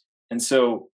divorce. And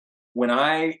so when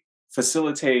I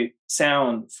facilitate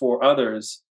sound for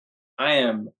others, I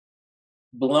am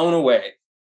blown away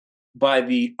by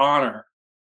the honor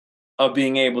of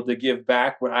being able to give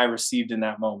back what I received in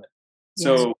that moment. Yeah.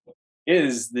 So it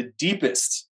is the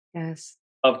deepest Yes.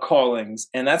 of callings.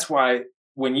 And that's why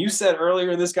when you said earlier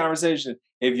in this conversation,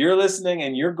 if you're listening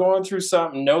and you're going through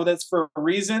something, know that's for a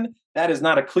reason. That is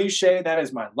not a cliche. That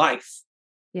is my life.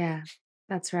 Yeah.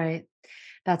 That's right.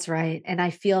 That's right. And I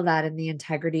feel that in the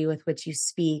integrity with which you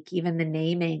speak, even the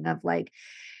naming of like,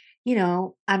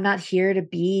 I'm not here to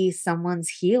be someone's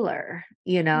healer,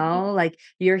 Mhm. like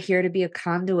you're here to be a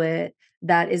conduit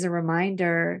that is a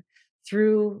reminder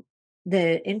through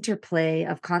the interplay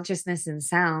of consciousness and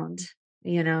sound,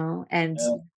 and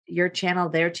Yeah. your channel,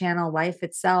 their channel, life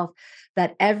itself,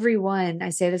 that everyone, I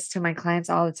say this to my clients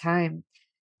all the time,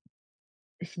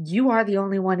 you are the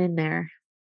only one in there.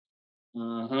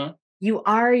 Mhm. You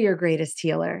are your greatest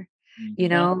healer.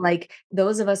 Mhm. Like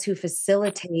those of us who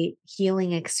facilitate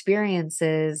healing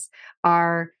experiences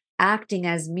are acting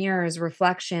as mirrors,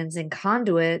 reflections, and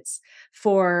conduits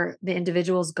for the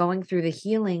individuals going through the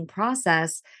healing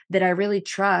process that I really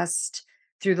trust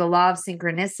through the law of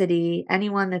synchronicity.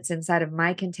 Anyone that's inside of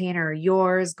my container or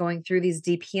yours going through these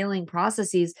deep healing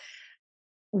processes,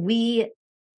 we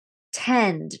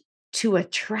tend to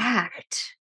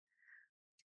attract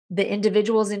the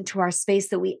individuals into our space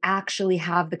that we actually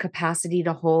have the capacity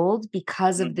to hold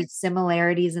because of Mhm. the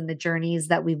similarities and the journeys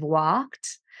that we've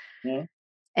walked. Mhm.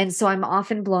 And so I'm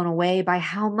often blown away by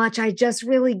how much I just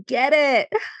really get it,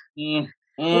 Mm.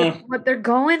 what Mm. what they're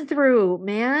going through,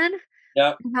 man.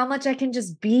 Yep. How much I can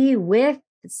just be with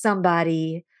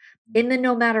somebody in the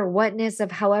no matter whatness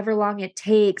of however long it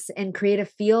takes and create a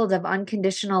field of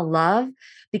unconditional love,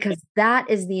 because that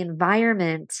is the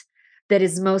environment that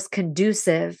is most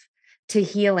conducive to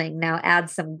healing. Now add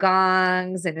some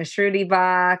gongs and a shruti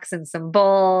box and some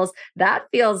bowls. That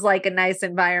feels like a nice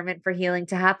environment for healing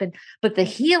to happen. But the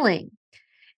healing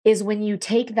is when you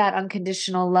take that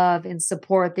unconditional love and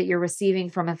support that you're receiving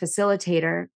from a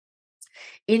facilitator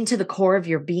into the core of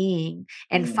your being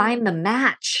and Mm. find the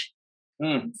match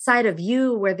Mm. inside of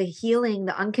you where the healing,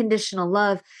 the unconditional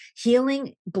love,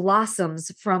 healing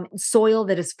blossoms from soil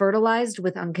that is fertilized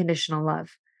with unconditional love.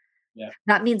 Yeah.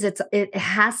 That means it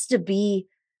has to be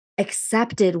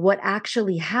accepted what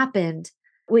actually happened,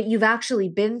 what you've actually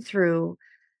been through.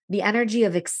 The energy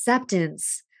of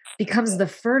acceptance becomes the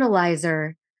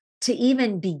fertilizer to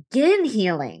even begin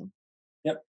healing.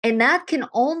 Yep. And that can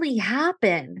only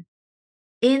happen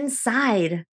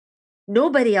inside.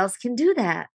 Nobody else can do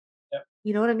that. Yep.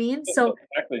 You know what I mean? So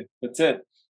Exactly. That's it.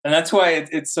 And that's why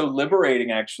it's so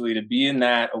liberating actually to be in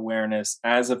that awareness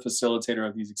as a facilitator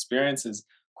of these experiences.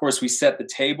 Of course, we set the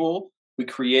table, we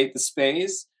create the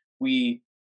space, we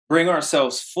bring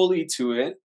ourselves fully to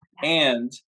it,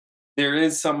 and there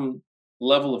is some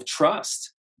level of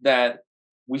trust that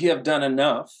we have done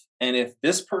enough. And if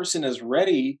this person is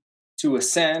ready to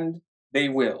ascend, they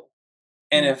will.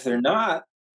 And yeah, if they're not,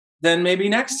 then maybe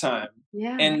next time.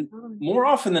 yeah, And totally. more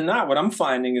often than not, what I'm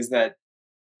finding is that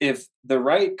if the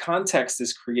right context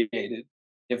is created,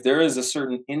 if there is a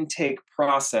certain intake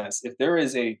process, if there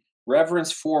is a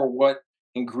reverence for what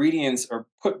ingredients are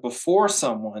put before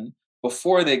someone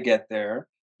before they get there,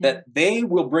 Yeah. that they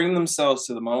will bring themselves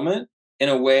to the moment in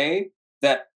a way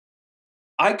that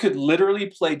I could literally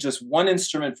play just one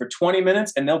instrument for 20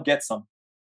 minutes and they'll get something.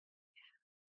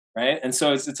 right? And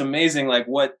so it's amazing like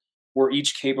what we're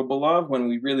each capable of when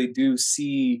we really do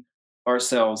see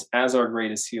ourselves as our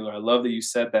greatest healer. I love that you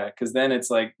said that, because then it's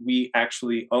like we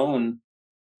actually own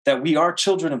that we are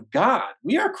children of God.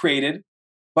 We are created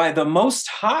by the Most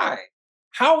High.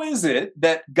 How is it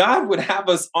that God would have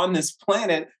us on this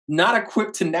planet not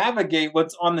equipped to navigate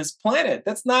what's on this planet?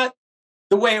 That's not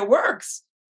the way it works.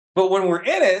 But when we're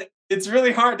in it, it's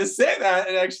really hard to say that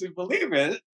and actually believe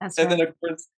it. That's And right. then, of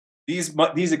course,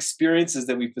 these experiences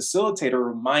that we facilitate are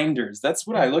reminders. That's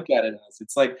what I Mm. look at it as.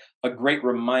 It's like a great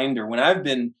reminder. When I've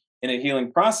been in a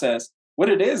healing process, what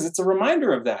it is, it's a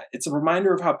reminder of that. It's a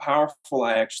reminder of how powerful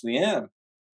I actually am.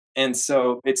 And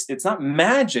so it's not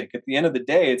magic at the end of the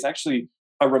day. It's actually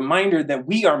a reminder that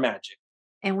we are magic.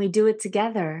 And we do it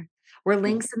together. We're Mhm,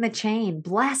 links in the chain.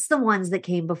 Bless the ones that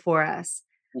came before us.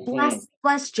 mhm,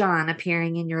 Bless John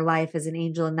appearing in your life as an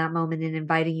angel in that moment and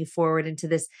inviting you forward into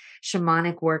this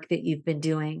shamanic work that you've been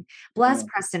doing. Bless mm,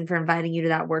 Preston for inviting you to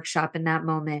that workshop in that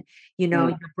moment, you know, mm,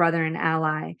 your brother and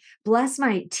ally. Bless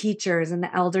my teachers and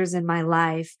the elders in my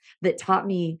life that taught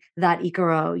me that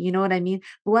Ikaro. You know what I mean?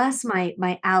 Bless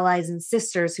my allies and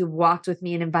sisters who walked with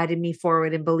me and invited me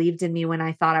forward and believed in me when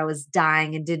I thought I was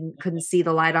dying and couldn't see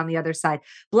the light on the other side.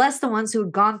 Bless the ones who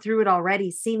had gone through it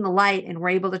already, seen the light, and were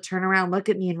able to turn around, look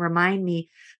at me, and remind me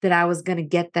that I was going to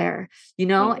get there, you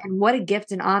know? mm, And what a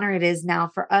gift and honor it is now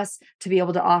for us to be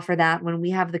able to offer that when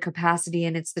we have the capacity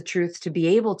and it's the truth to be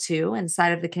able to inside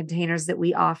of the containers that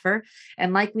we offer.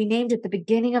 And like we named at the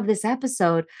beginning of this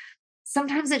episode,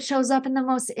 sometimes it shows up in the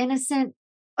most innocent,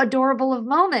 adorable of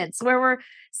moments where we're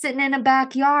sitting in a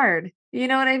backyard. You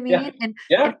know what I yeah, mean? And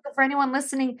yeah, so for anyone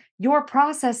listening, your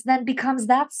process then becomes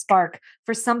that spark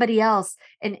for somebody else.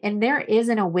 And there is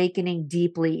an awakening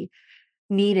deeply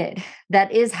needed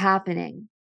that is happening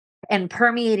and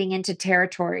permeating into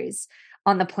territories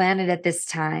on the planet at this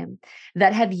time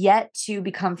that have yet to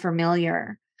become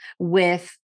familiar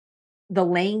with the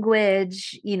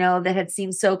language, you know, that had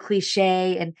seemed so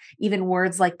cliche, and even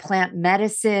words like plant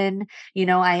medicine. You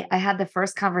know, I had the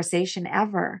first conversation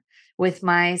ever with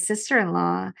my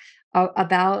sister-in-law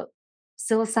about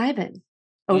psilocybin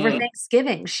over mm,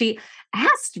 Thanksgiving. She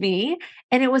asked me,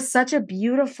 and it was such a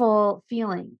beautiful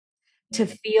feeling to mm,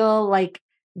 feel like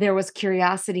there was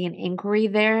curiosity and inquiry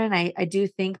there. And I do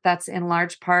think that's in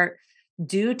large part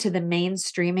due to the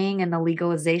mainstreaming and the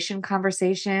legalization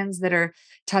conversations that are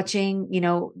touching, you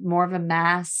know, more of a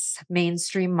mass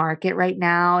mainstream market right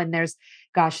now. And there's,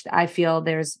 gosh, I feel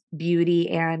there's beauty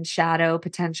and shadow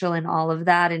potential in all of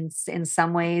that. And in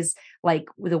some ways, like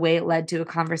the way it led to a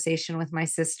conversation with my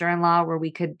sister-in-law, where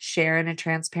we could share in a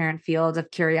transparent field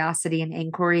of curiosity and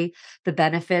inquiry, the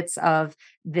benefits of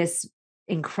this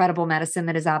incredible medicine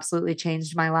that has absolutely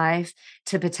changed my life,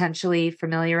 to potentially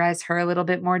familiarize her a little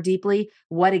bit more deeply.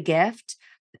 What a gift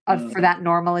of for mm, that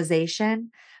normalization.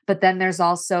 But then there's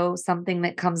also something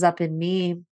that comes up in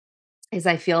me is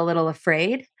I feel a little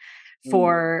afraid mm,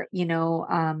 for, you know,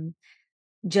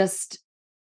 just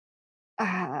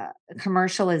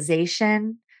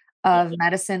commercialization yeah, of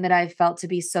medicine that I've felt to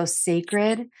be so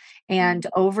sacred, mm, and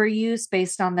overuse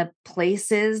based on the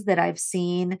places that I've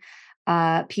seen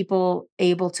people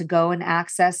able to go and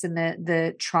access, and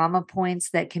the trauma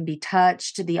points that can be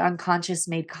touched, the unconscious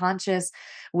made conscious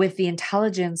with the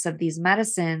intelligence of these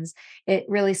medicines. It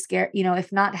really scare, you know,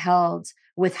 if not held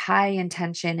with high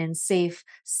intention and safe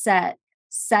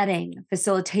setting,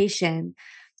 facilitation,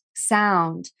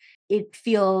 sound, it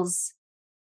feels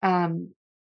um,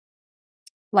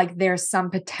 like there's some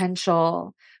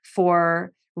potential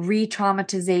for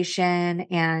re-traumatization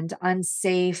and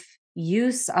unsafe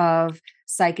use of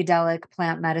psychedelic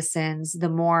plant medicines the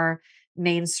more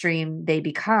mainstream they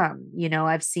become. You know,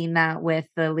 I've seen that with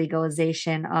the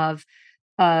legalization of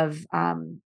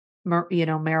you know,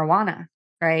 marijuana,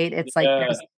 right? It's like yeah,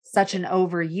 there's such an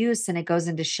overuse and it goes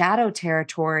into shadow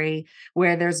territory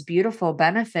where there's beautiful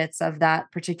benefits of that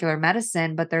particular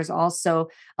medicine, but there's also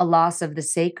a loss of the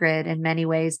sacred in many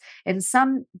ways. And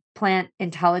some plant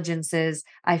intelligences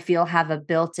I feel have a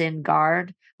built-in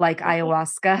guard, like mhm,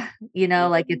 ayahuasca, you know,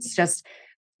 like it's mm, just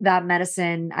that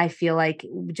medicine, I feel like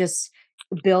just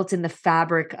built in the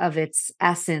fabric of its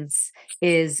essence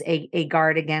is a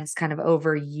guard against kind of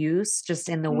overuse, just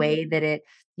in the mm, way that it,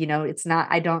 you know, it's not,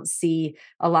 I don't see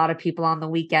a lot of people on the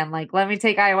weekend like, let me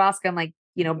take ayahuasca and like,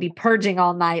 you know, be purging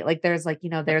all night. Like there's like, you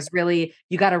know, there's really,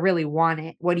 you got to really want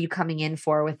it. What are you coming in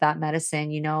for with that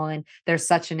medicine, you know? And there's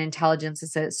such an intelligence.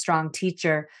 It's a strong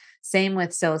teacher. Same with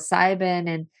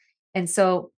psilocybin. And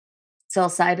so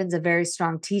psilocybin's a very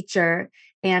strong teacher.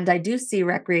 And I do see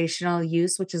recreational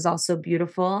use, which is also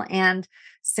beautiful, and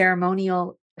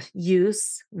ceremonial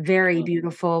use. Very Mhm.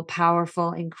 beautiful,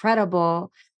 powerful,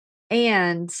 incredible.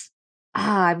 And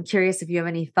I'm curious if you have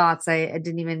any thoughts. I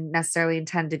didn't even necessarily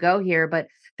intend to go here, but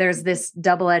there's this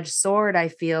double-edged sword, I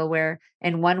feel, where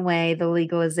in one way, the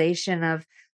legalization of,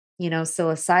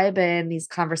 psilocybin, these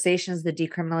conversations, the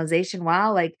decriminalization,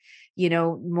 wow, like,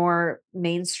 more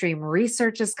mainstream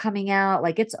research is coming out,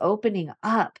 like it's opening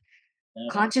up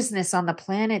Yeah, consciousness on the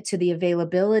planet to the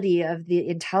availability of the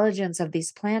intelligence of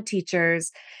these plant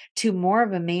teachers to more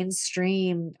of a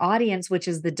mainstream audience, which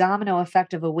is the domino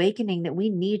effect of awakening that we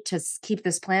need to keep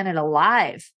this planet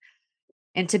alive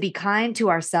and to be kind to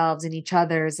ourselves and each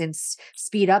others and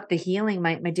speed up the healing.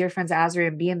 My dear friends Azra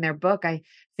and B in their book, I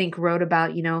think, wrote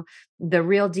about, the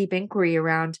real deep inquiry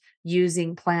around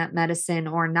using plant medicine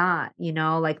or not,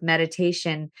 like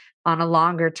meditation on a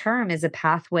longer term is a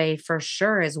pathway for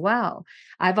sure as well.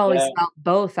 I've always yeah, felt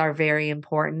both are very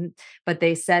important, but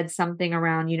they said something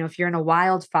around, if you're in a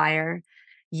wildfire,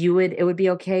 it would be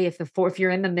okay if you're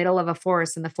in the middle of a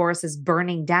forest and the forest is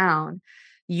burning down,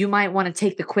 you might want to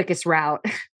take the quickest route.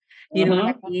 You know what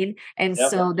I mhm, mean? And yep,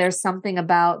 so there's something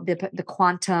about the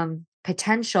quantum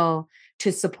potential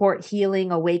to support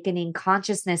healing, awakening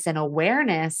consciousness and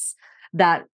awareness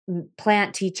that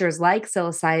plant teachers like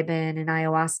psilocybin and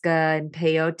ayahuasca and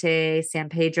peyote, San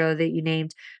Pedro that you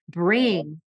named yeah,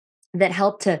 bring, that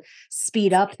help to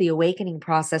speed up the awakening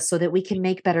process so that we can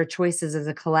make better choices as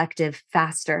a collective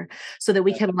faster, so that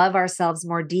we yeah, can love ourselves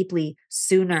more deeply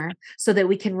sooner, so that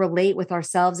we can relate with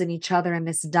ourselves and each other. And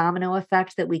this domino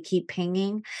effect that we keep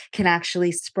pinging can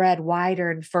actually spread wider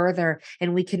and further,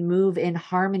 and we can move in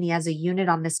harmony as a unit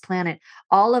on this planet.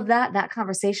 All of that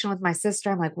conversation with my sister,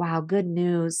 I'm like, wow, good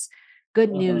news.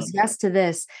 Good mhm, news. Yes to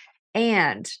this.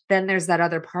 And then there's that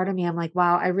other part of me. I'm like,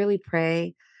 wow, I really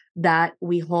pray that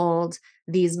we hold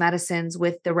these medicines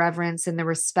with the reverence and the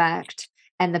respect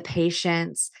and the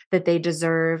patience that they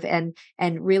deserve, and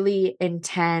really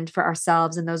intend for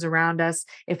ourselves and those around us,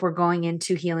 if we're going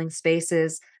into healing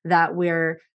spaces, that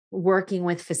we're working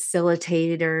with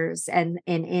facilitators and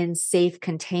in safe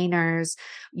containers,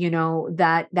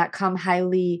 that come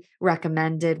highly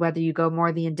recommended, whether you go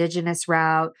more the indigenous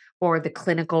route or the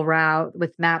clinical route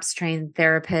with MAPS trained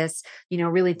therapists,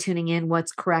 really tuning in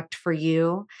what's correct for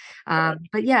you. right.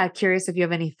 But yeah, curious if you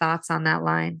have any thoughts on that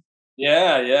line.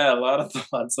 Yeah, yeah, a lot of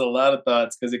thoughts, a lot of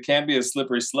thoughts, because it can be a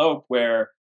slippery slope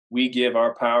where we give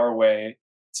our power away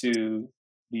to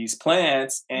these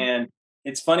plants. And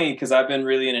it's funny because I've been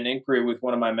really in an inquiry with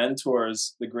one of my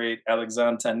mentors, the great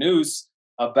Alexandre Tanous,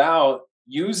 about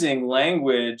using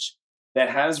language that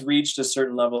has reached a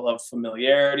certain level of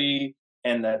familiarity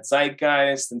and that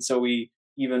zeitgeist. And so we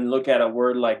even look at a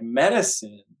word like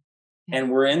medicine, Yeah. and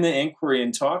we're in the inquiry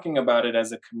and talking about it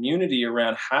as a community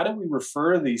around how do we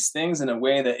refer to these things in a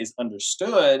way that is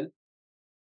understood,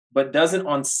 but doesn't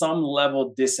on some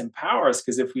level disempower us.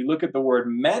 Because if we look at the word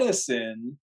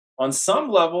medicine, on some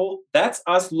level, that's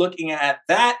us looking at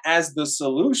that as the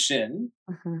solution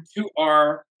Mhm. to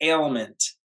our ailment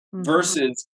Mhm.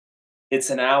 versus it's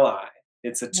an ally,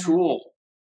 it's a Yeah. tool.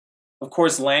 Of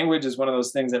course, language is one of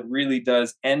those things that really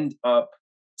does end up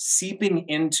seeping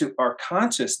into our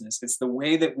consciousness. It's the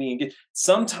way that we engage.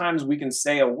 Sometimes we can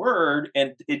say a word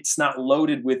and it's not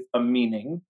loaded with a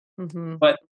meaning, Mhm.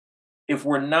 but if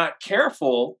we're not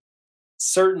careful,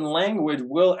 certain language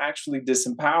will actually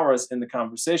disempower us in the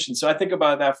conversation. So I think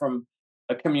about that from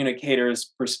a communicator's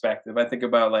perspective. I think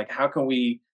about like how can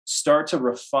we start to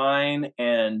refine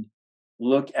and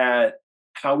look at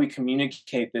how we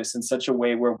communicate this in such a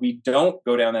way where we don't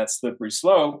go down that slippery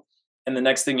slope. And the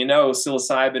next thing you know,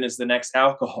 psilocybin is the next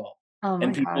alcohol. Oh my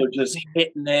And people god. are just Yeah.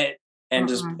 hitting it and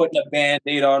just Mm-mm. putting a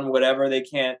band-aid on whatever they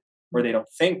can't or Mm. they don't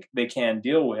think they can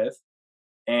deal with,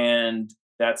 and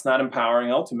that's not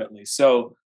empowering ultimately.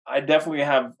 So I definitely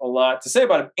have a lot to say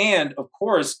about it. And of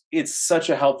course, it's such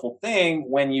a helpful thing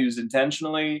when used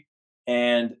intentionally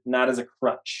and not as a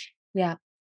crutch. Yeah.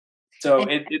 So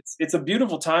And it's a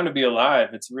beautiful time to be alive.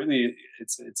 It's really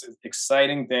it's an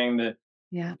exciting thing to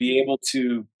yeah. be able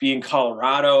to be in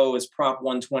Colorado as Prop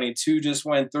 122 just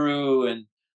went through, and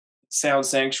Sound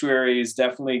Sanctuary is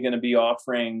definitely going to be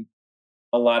offering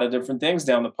a lot of different things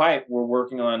down the pipe. We're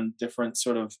working on different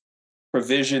sort of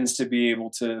provisions to be able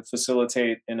to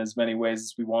facilitate in as many ways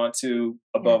as we want to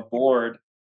Yeah. above board.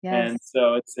 And Yes.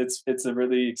 so it's a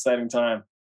really exciting time.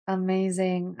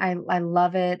 Amazing. I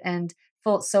love it, and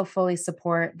fully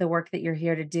support the work that you're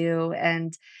here to do.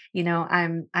 And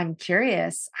I'm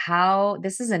curious how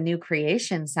this is a new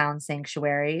creation, Sound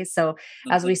Sanctuary. So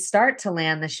as Mhm. we start to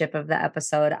land the ship of the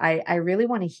episode, I really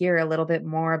want to hear a little bit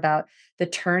more about the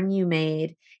turn you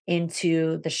made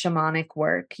into the shamanic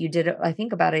work. You did, I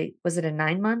think, about was it a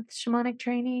 9-month shamanic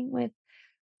training with?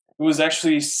 It was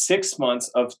actually 6 months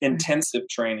of intensive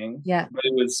training, Yeah, but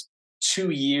it was 2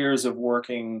 years of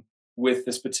working with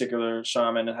this particular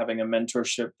shaman and having a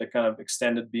mentorship that kind of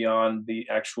extended beyond the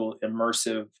actual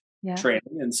immersive yeah,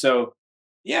 training. And so,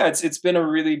 yeah, it's been a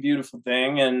really beautiful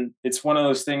thing, and it's one of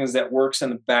those things that works in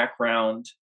the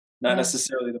background, not yeah,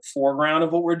 necessarily the foreground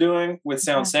of what we're doing with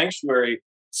Sound yeah, Sanctuary.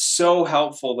 So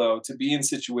helpful though to be in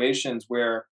situations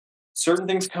where certain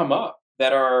things come up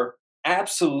that are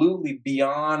absolutely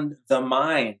beyond the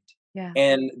mind, yeah,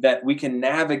 and that we can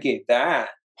navigate that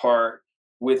part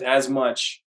with as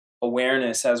much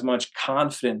awareness, as much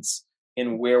confidence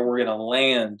in where we're going to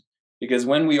land. Because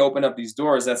when we open up these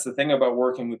doors, that's the thing about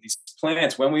working with these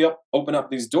plants. When we open up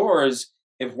these doors,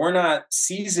 if we're not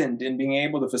seasoned in being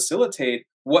able to facilitate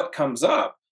what comes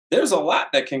up, there's a lot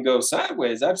that can go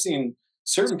sideways. I've seen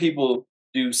certain people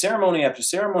do ceremony after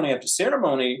ceremony after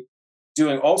ceremony,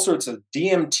 doing all sorts of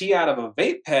DMT out of a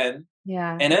vape pen,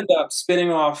 yeah. and end up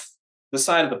spitting off the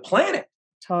side of the planet.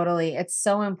 Totally. It's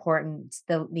so important,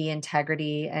 the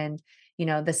integrity, and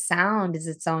the sound is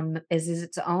its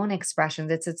own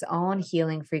expressions. It's its own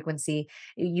healing frequency.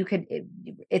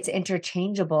 It's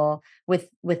interchangeable with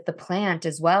the plant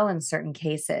as well in certain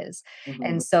cases. Mhm.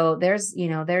 And so there's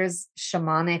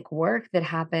shamanic work that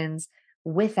happens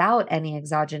without any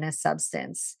exogenous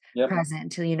substance Yep.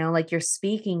 present. Like you're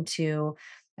speaking to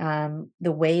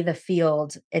the way the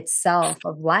field itself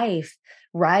of life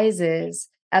rises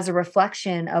as a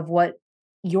reflection of what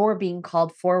you're being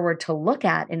called forward to look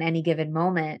at in any given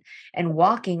moment. And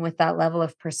walking with that level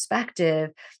of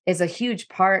perspective is a huge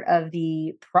part of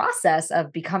the process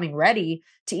of becoming ready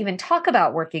to even talk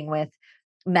about working with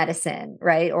medicine,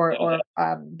 right? Or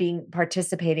Yeah. being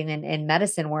participating in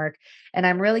medicine work. And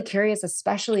I'm really curious,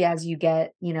 especially as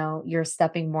you're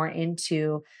stepping more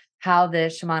into how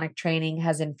the shamanic training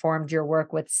has informed your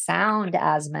work with sound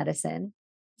as medicine.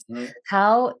 Mhm.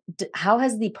 How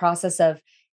has the process of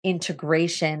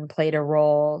integration played a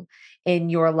role in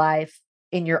your life,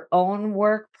 in your own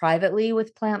work privately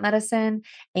with plant medicine,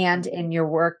 and Mhm. in your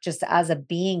work just as a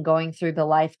being going through the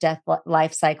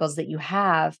life cycles that you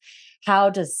have?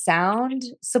 How does sound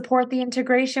support the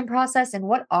integration process, and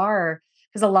what are,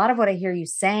 because a lot of what I hear you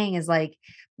saying is like,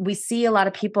 we see a lot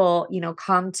of people,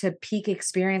 come to peak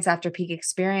experience after peak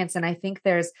experience, and I think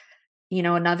there's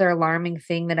another alarming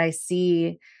thing that I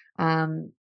see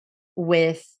um,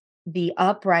 with the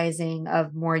uprising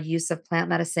of more use of plant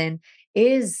medicine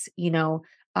is,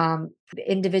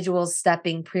 individuals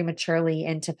stepping prematurely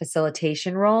into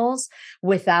facilitation roles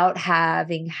without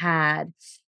having had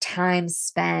time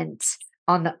spent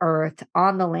on the earth,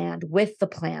 on the land, with the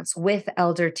plants, with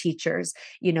elder teachers,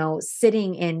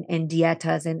 sitting in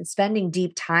dietas and spending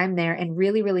deep time there and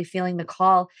really, really feeling the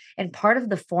call. And part of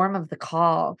the form of the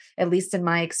call, at least in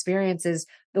my experience, is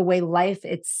the way life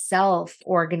itself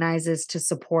organizes to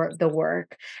support the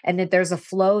work, and that there's a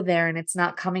flow there, and it's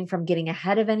not coming from getting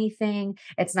ahead of anything.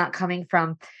 It's not coming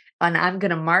from and I'm going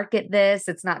to market this.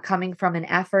 It's not coming from an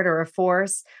effort or a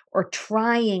force or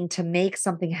trying to make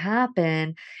something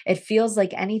happen. It feels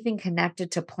like anything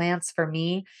connected to plants for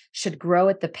me should grow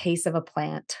at the pace of a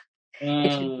plant.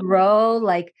 It should Mm. grow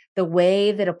like the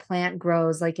way that a plant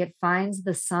grows, like it finds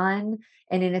the sun,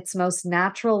 and in its most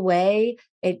natural way,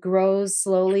 it grows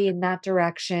slowly in that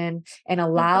direction and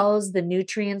allows the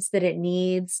nutrients that it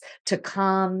needs to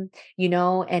come,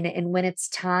 and when it's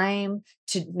time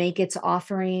to make its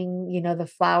offering, the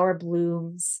flower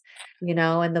blooms,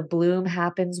 and the bloom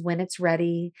happens when it's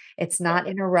ready. It's Yep. not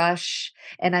in a rush.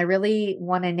 And I really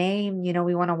want to name,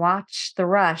 we want to watch the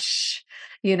rush,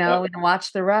 Yep. and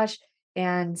watch the rush.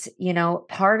 And,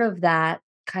 part of that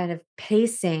kind of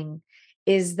pacing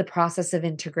is the process of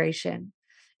integration.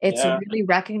 It's Yeah. really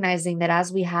recognizing that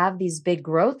as we have these big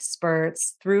growth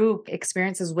spurts through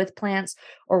experiences with plants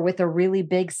or with a really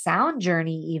big sound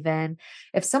journey, even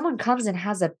if someone comes and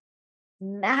has a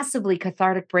massively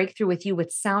cathartic breakthrough with you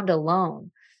with sound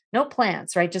alone, no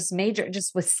plants, right? Just major,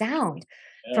 just with sound.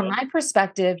 From Yeah. my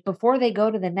perspective, before they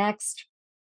go to the next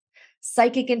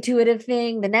psychic intuitive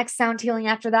thing, the next sound healing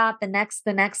after that, the next.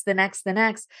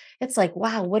 It's like,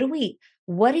 wow, what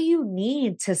do you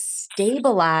need to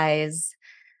stabilize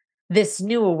this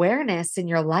new awareness in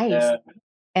your life? Yeah.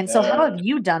 And so how Yeah. have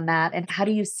you done that, and how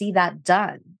do you see that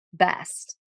done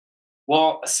best?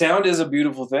 Well, sound is a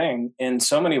beautiful thing in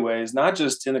so many ways, not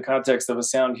just in the context of a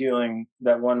sound healing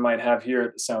that one might have here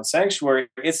at the Sound Sanctuary.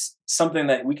 It's something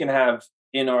that we can have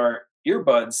in our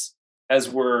earbuds as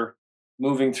we're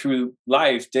moving through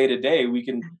life day to day. We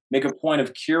can make a point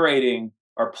of curating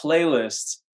our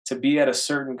playlists to be at a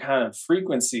certain kind of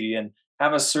frequency and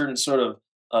have a certain sort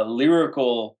of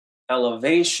lyrical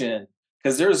elevation,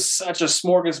 because there's such a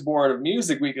smorgasbord of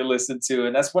music we could listen to.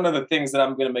 And that's one of the things that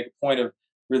I'm going to make a point of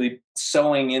really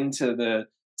sewing into the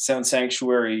Sound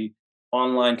Sanctuary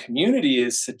online community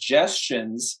is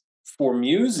suggestions for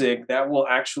music that will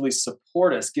actually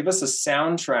support us, give us a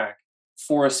soundtrack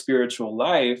for a spiritual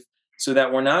life, so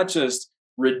that we're not just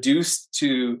reduced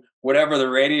to whatever the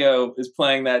radio is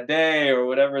playing that day or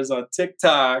whatever is on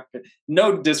TikTok.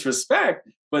 No disrespect,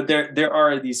 but there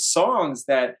are these songs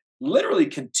that literally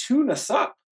can tune us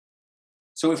up.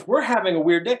 So if we're having a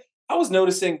weird day, I was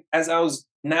noticing as I was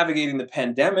navigating the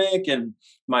pandemic and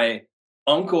my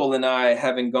uncle and I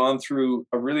having gone through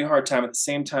a really hard time at the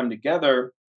same time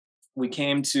together, we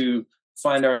came to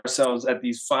find ourselves at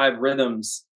these five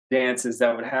rhythms dances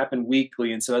that would happen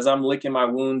weekly. And so as I'm licking my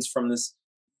wounds from this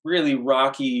really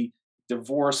rocky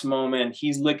divorce moment,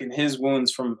 he's licking his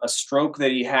wounds from a stroke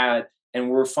that he had. And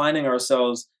we're finding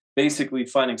ourselves basically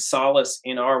finding solace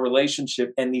in our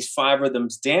relationship and these five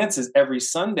rhythms dances every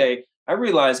Sunday. I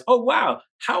realized, oh, wow,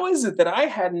 how is it that I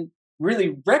hadn't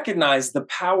really recognized the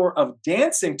power of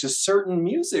dancing to certain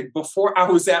music before I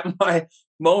was at my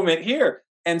moment here?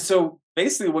 And so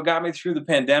basically, what got me through the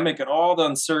pandemic and all the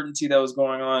uncertainty that was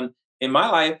going on in my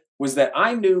life was that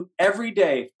I knew every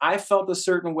day I felt a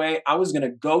certain way. I was going to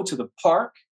go to the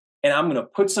park and I'm going to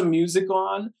put some music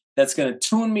on that's going to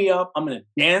tune me up. I'm going to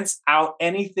dance out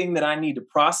anything that I need to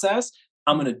process.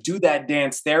 I'm going to do that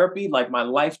dance therapy like my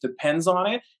life depends on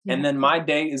it. And Yeah. then my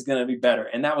day is going to be better.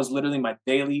 And that was literally my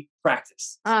daily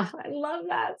practice. Oh, I love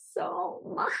that so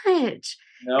much.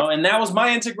 And that was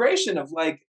my integration of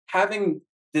like having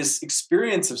this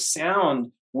experience of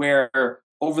sound where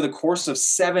over the course of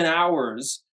 7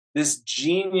 hours, this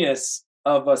genius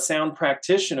of a sound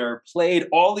practitioner played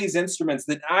all these instruments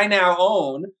that I now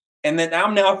own and that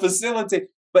I'm now facilitating.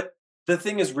 But the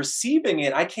thing is, receiving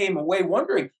it, I came away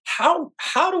wondering, how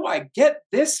do I get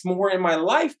this more in my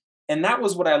life? And that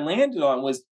was what I landed on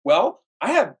was, well,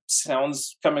 I have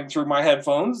sounds coming through my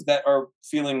headphones that are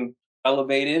feeling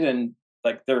elevated and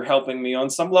like they're helping me on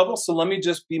some level. So let me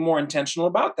just be more intentional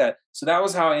about that. So that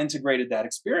was how I integrated that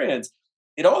experience.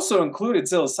 It also included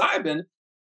psilocybin,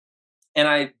 and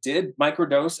I did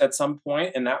microdose at some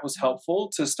point, and that was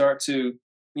helpful to start to,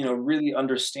 really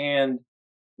understand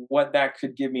what that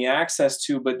could give me access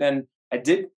to. But then I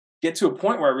did get to a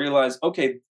point where I realized,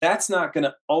 okay, that's not going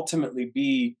to ultimately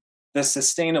be the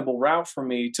sustainable route for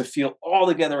me to feel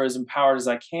altogether as empowered as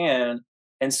I can.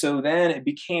 And so then it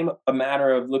became a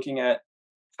matter of looking at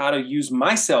how to use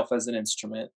myself as an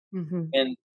instrument. Mhm.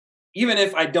 And even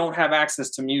if I don't have access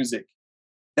to music,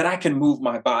 that I can move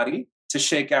my body to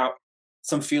shake out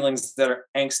some feelings that are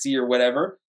angsty or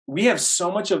whatever. We have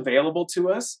so much available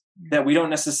to us that we don't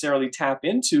necessarily tap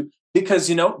into because,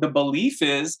 the belief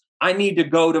is I need to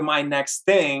go to my next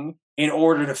thing in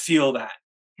order to feel that.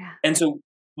 Yeah. And so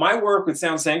my work with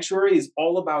Sound Sanctuary is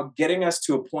all about getting us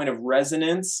to a point of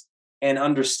resonance and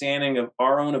understanding of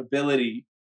our own ability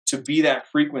to be that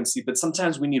frequency. But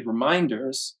sometimes we need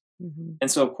reminders. Mhm.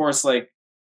 And so, of course, like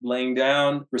laying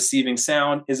down, receiving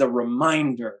sound is a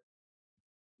reminder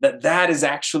that that is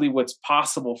actually what's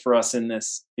possible for us in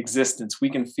this existence. We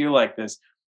can feel like this.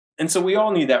 And so we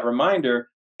all need that reminder,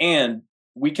 and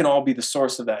we can all be the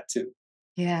source of that too.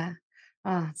 Yeah.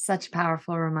 Oh, such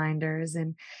powerful reminders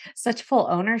and such full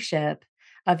ownership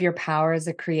of your power as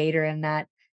a creator and that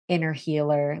inner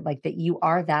healer, like that you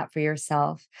are that for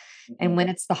yourself. And Mhm, when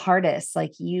it's the hardest,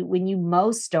 like when you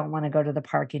most don't want to go to the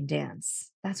park and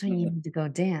dance, that's when you mhm, need to go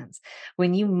dance.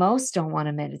 When you most don't want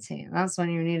to meditate, that's when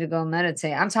you need to go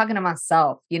meditate. I'm talking to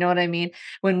myself. You know what I mean?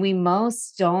 When we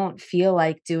most don't feel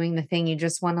like doing the thing, you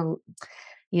just want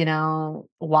to,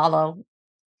 wallow,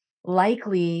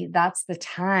 likely that's the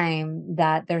time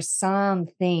that there's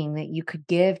something that you could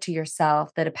give to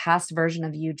yourself that a past version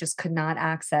of you just could not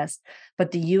access, but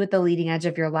the you at the leading edge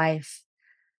of your life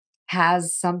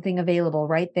has something available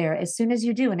right there as soon as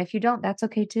you do. And if you don't, that's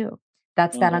okay too.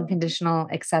 That's that mhm, unconditional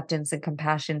acceptance and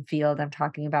compassion field I'm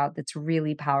talking about that's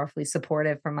really powerfully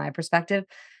supportive from my perspective.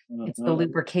 It's the mhm.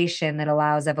 lubrication that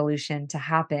allows evolution to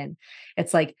happen.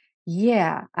 It's like,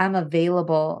 yeah, I'm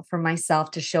available for myself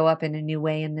to show up in a new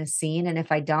way in this scene. And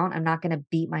if I don't, I'm not going to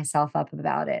beat myself up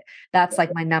about it. That's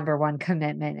like my number one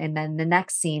commitment. And then the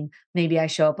next scene, maybe I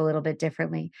show up a little bit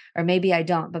differently, or maybe I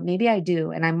don't, but maybe I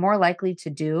do. And I'm more likely to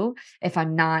do if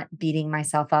I'm not beating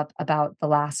myself up about the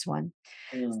last one.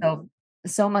 Mm, So,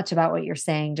 so much about what you're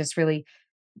saying just really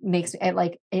makes it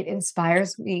like it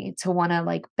inspires me to want to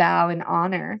like bow in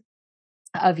honor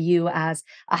of you as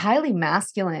a highly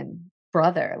masculine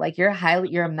brother. Like you're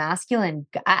a masculine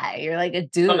guy. You're like a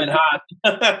Coming dude. hot.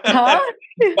 Huh?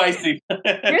 Spicy.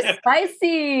 You're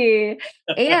spicy.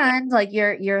 And like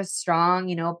you're a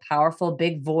strong, powerful,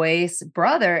 big voice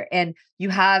brother. And you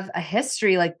have a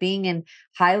history like being in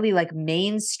highly like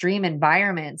mainstream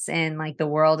environments in like the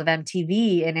world of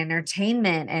MTV and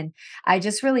entertainment. And I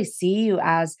just really see you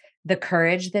as the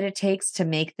courage that it takes to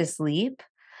make this leap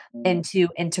Mm,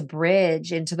 and to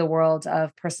bridge into the world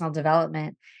of personal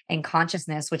development and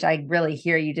consciousness, which I really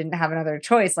hear you didn't have another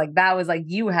choice. Like that was like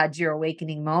you had your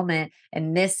awakening moment.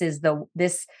 And this is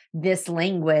this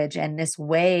language and this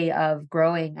way of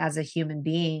growing as a human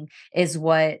being is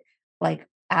what like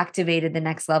activated the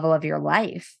next level of your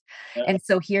life. yeah. And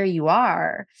so here you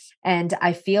are. And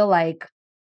I feel like,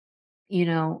 you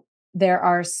know, there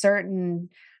are certain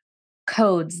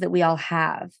codes that we all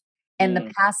have, and the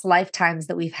Mm, past lifetimes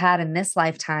that we've had in this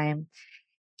lifetime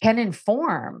can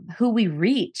inform who we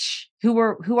reach,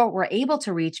 we're able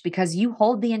to reach because you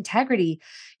hold the integrity,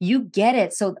 you get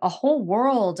it. So a whole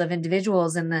world of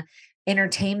individuals in the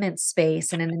entertainment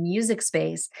space and in the music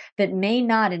space that may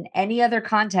not in any other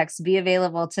context be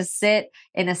available to sit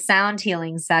in a sound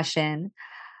healing session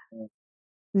mm,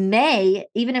 may,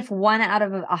 even if one out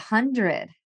of 100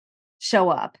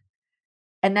 show up,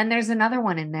 and then there's another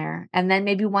one in there. And then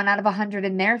maybe 1 out of 100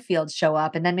 in their field show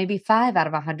up. And then maybe 5 out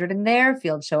of 100 in their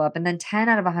field show up. And then 10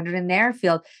 out of 100 in their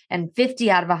field and 50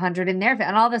 out of 100 in their field.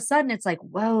 And all of a sudden it's like,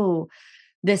 whoa,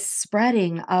 this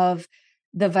spreading of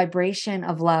the vibration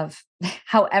of love,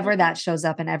 however mm, that shows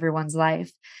up in everyone's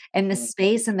life, and the mm,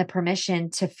 space and the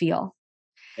permission to feel.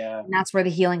 yeah. And that's where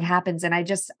the healing happens. And I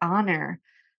just honor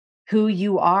who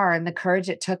you are and the courage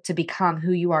it took to become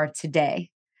who you are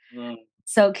today. Mm.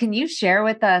 So can you share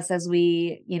with us as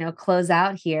we, close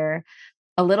out here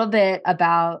a little bit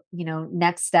about,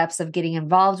 next steps of getting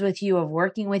involved with you, of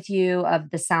working with you, of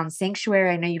the Sound Sanctuary?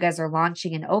 I know you guys are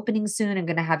launching and opening soon and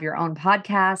going to have your own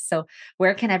podcast. So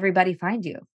where can everybody find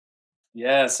you?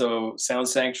 Yeah, so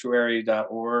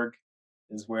soundsanctuary.org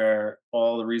is where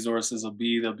all the resources will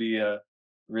be. There'll be a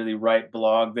really right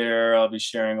blog there. I'll be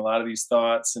sharing a lot of these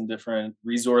thoughts and different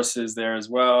resources there as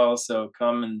well. So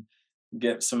come and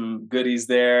get some goodies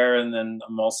there. And then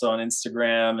I'm also on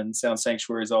Instagram, and Sound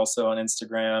Sanctuary is also on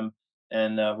Instagram.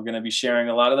 And we're going to be sharing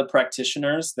a lot of the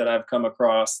practitioners that I've come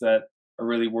across that are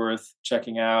really worth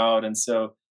checking out. And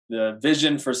so the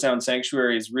vision for Sound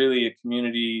Sanctuary is really a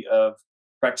community of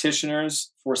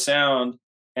practitioners for sound,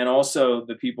 and also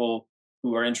the people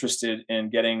who are interested in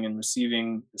getting and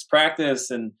receiving this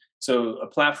practice. And so a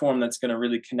platform that's going to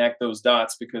really connect those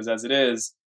dots, because as it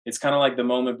is, it's kind of like the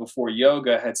moment before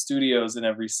yoga had studios in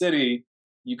every city.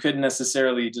 You couldn't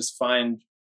necessarily just find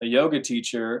a yoga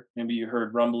teacher. Maybe you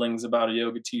heard rumblings about a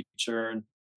yoga teacher. And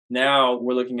now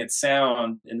we're looking at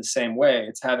sound in the same way.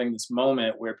 It's having this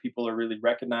moment where people are really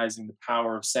recognizing the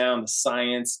power of sound. The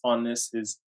science on this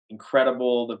is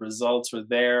incredible. The results are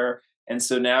there. And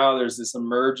so now there's this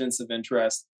emergence of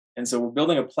interest. And so we're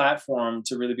building a platform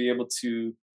to really be able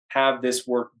to have this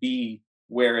work be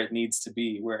where it needs to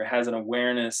be, where it has an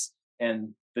awareness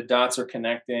and the dots are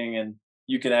connecting. And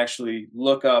you can actually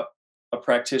look up a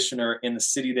practitioner in the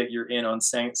city that you're in on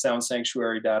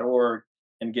soundsanctuary.org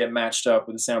and get matched up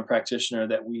with a sound practitioner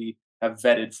that we have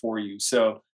vetted for you.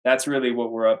 So that's really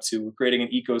what we're up to. We're creating an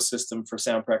ecosystem for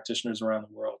sound practitioners around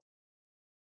the world.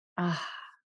 Ah,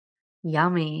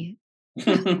 yummy.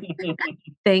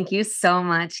 Thank you so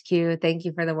much, Q. Thank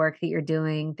you for the work that you're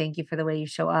doing. Thank you for the way you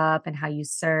show up and how you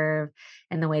serve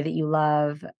and the way that you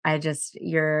love.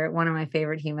 You're one of my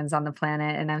favorite humans on the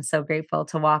planet. And I'm so grateful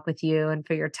to walk with you and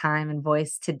for your time and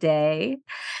voice today.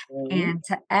 Mhm. And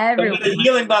to Come to the everyone,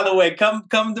 healing, by the way. Come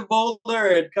to Boulder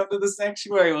and come to the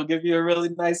sanctuary. We'll give you a really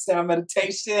nice sound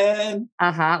meditation.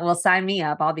 well, sign me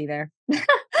up. I'll be there.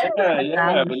 Yeah, yeah,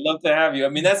 1,000. we'd love to have you. I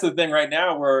mean, that's the thing right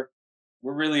now. We're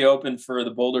really open for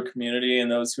the Boulder community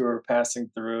and those who are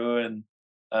passing through. And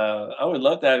I would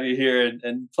love to have you here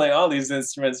and play all these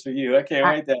instruments for you. I can't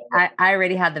I wait to. I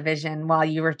already had the vision while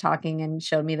you were talking and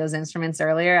showed me those instruments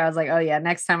earlier. I was like, "Oh yeah,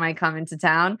 next time I come into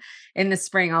town in the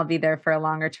spring, I'll be there for a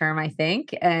longer term, I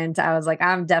think." And I was like,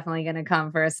 "I'm definitely going to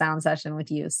come for a sound session with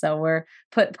you." So we're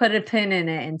put a pin in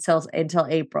it until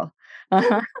April.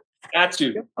 Got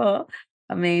you. Oh,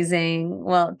 amazing.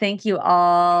 Well, thank you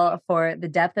all for the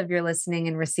depth of your listening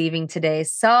and receiving today.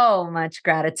 So much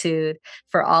gratitude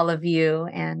for all of you.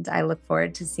 And I look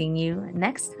forward to seeing you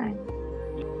next time.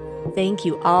 Thank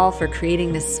you all for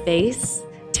creating this space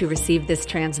to receive this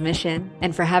transmission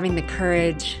and for having the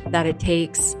courage that it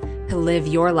takes to live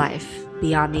your life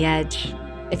beyond the edge.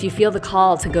 If you feel the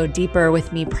call to go deeper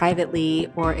with me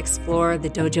privately or explore the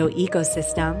dojo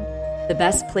ecosystem, The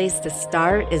best place to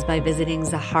start is by visiting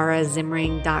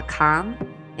zaharazimring.com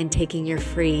and taking your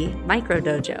free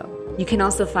microdojo. You can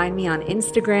also find me on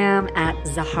Instagram at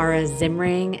Zahara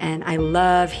Zimring, and I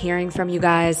love hearing from you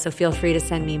guys, so feel free to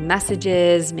send me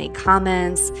messages, make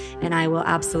comments, and I will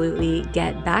absolutely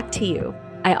get back to you.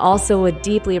 I also would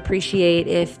deeply appreciate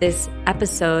if this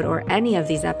episode or any of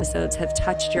these episodes have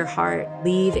touched your heart.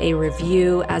 Leave a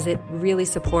review, as it really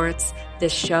supports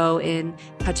this show in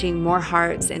touching more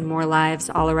hearts and more lives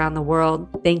all around the world.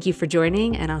 Thank you for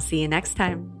joining, and I'll see you next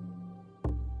time.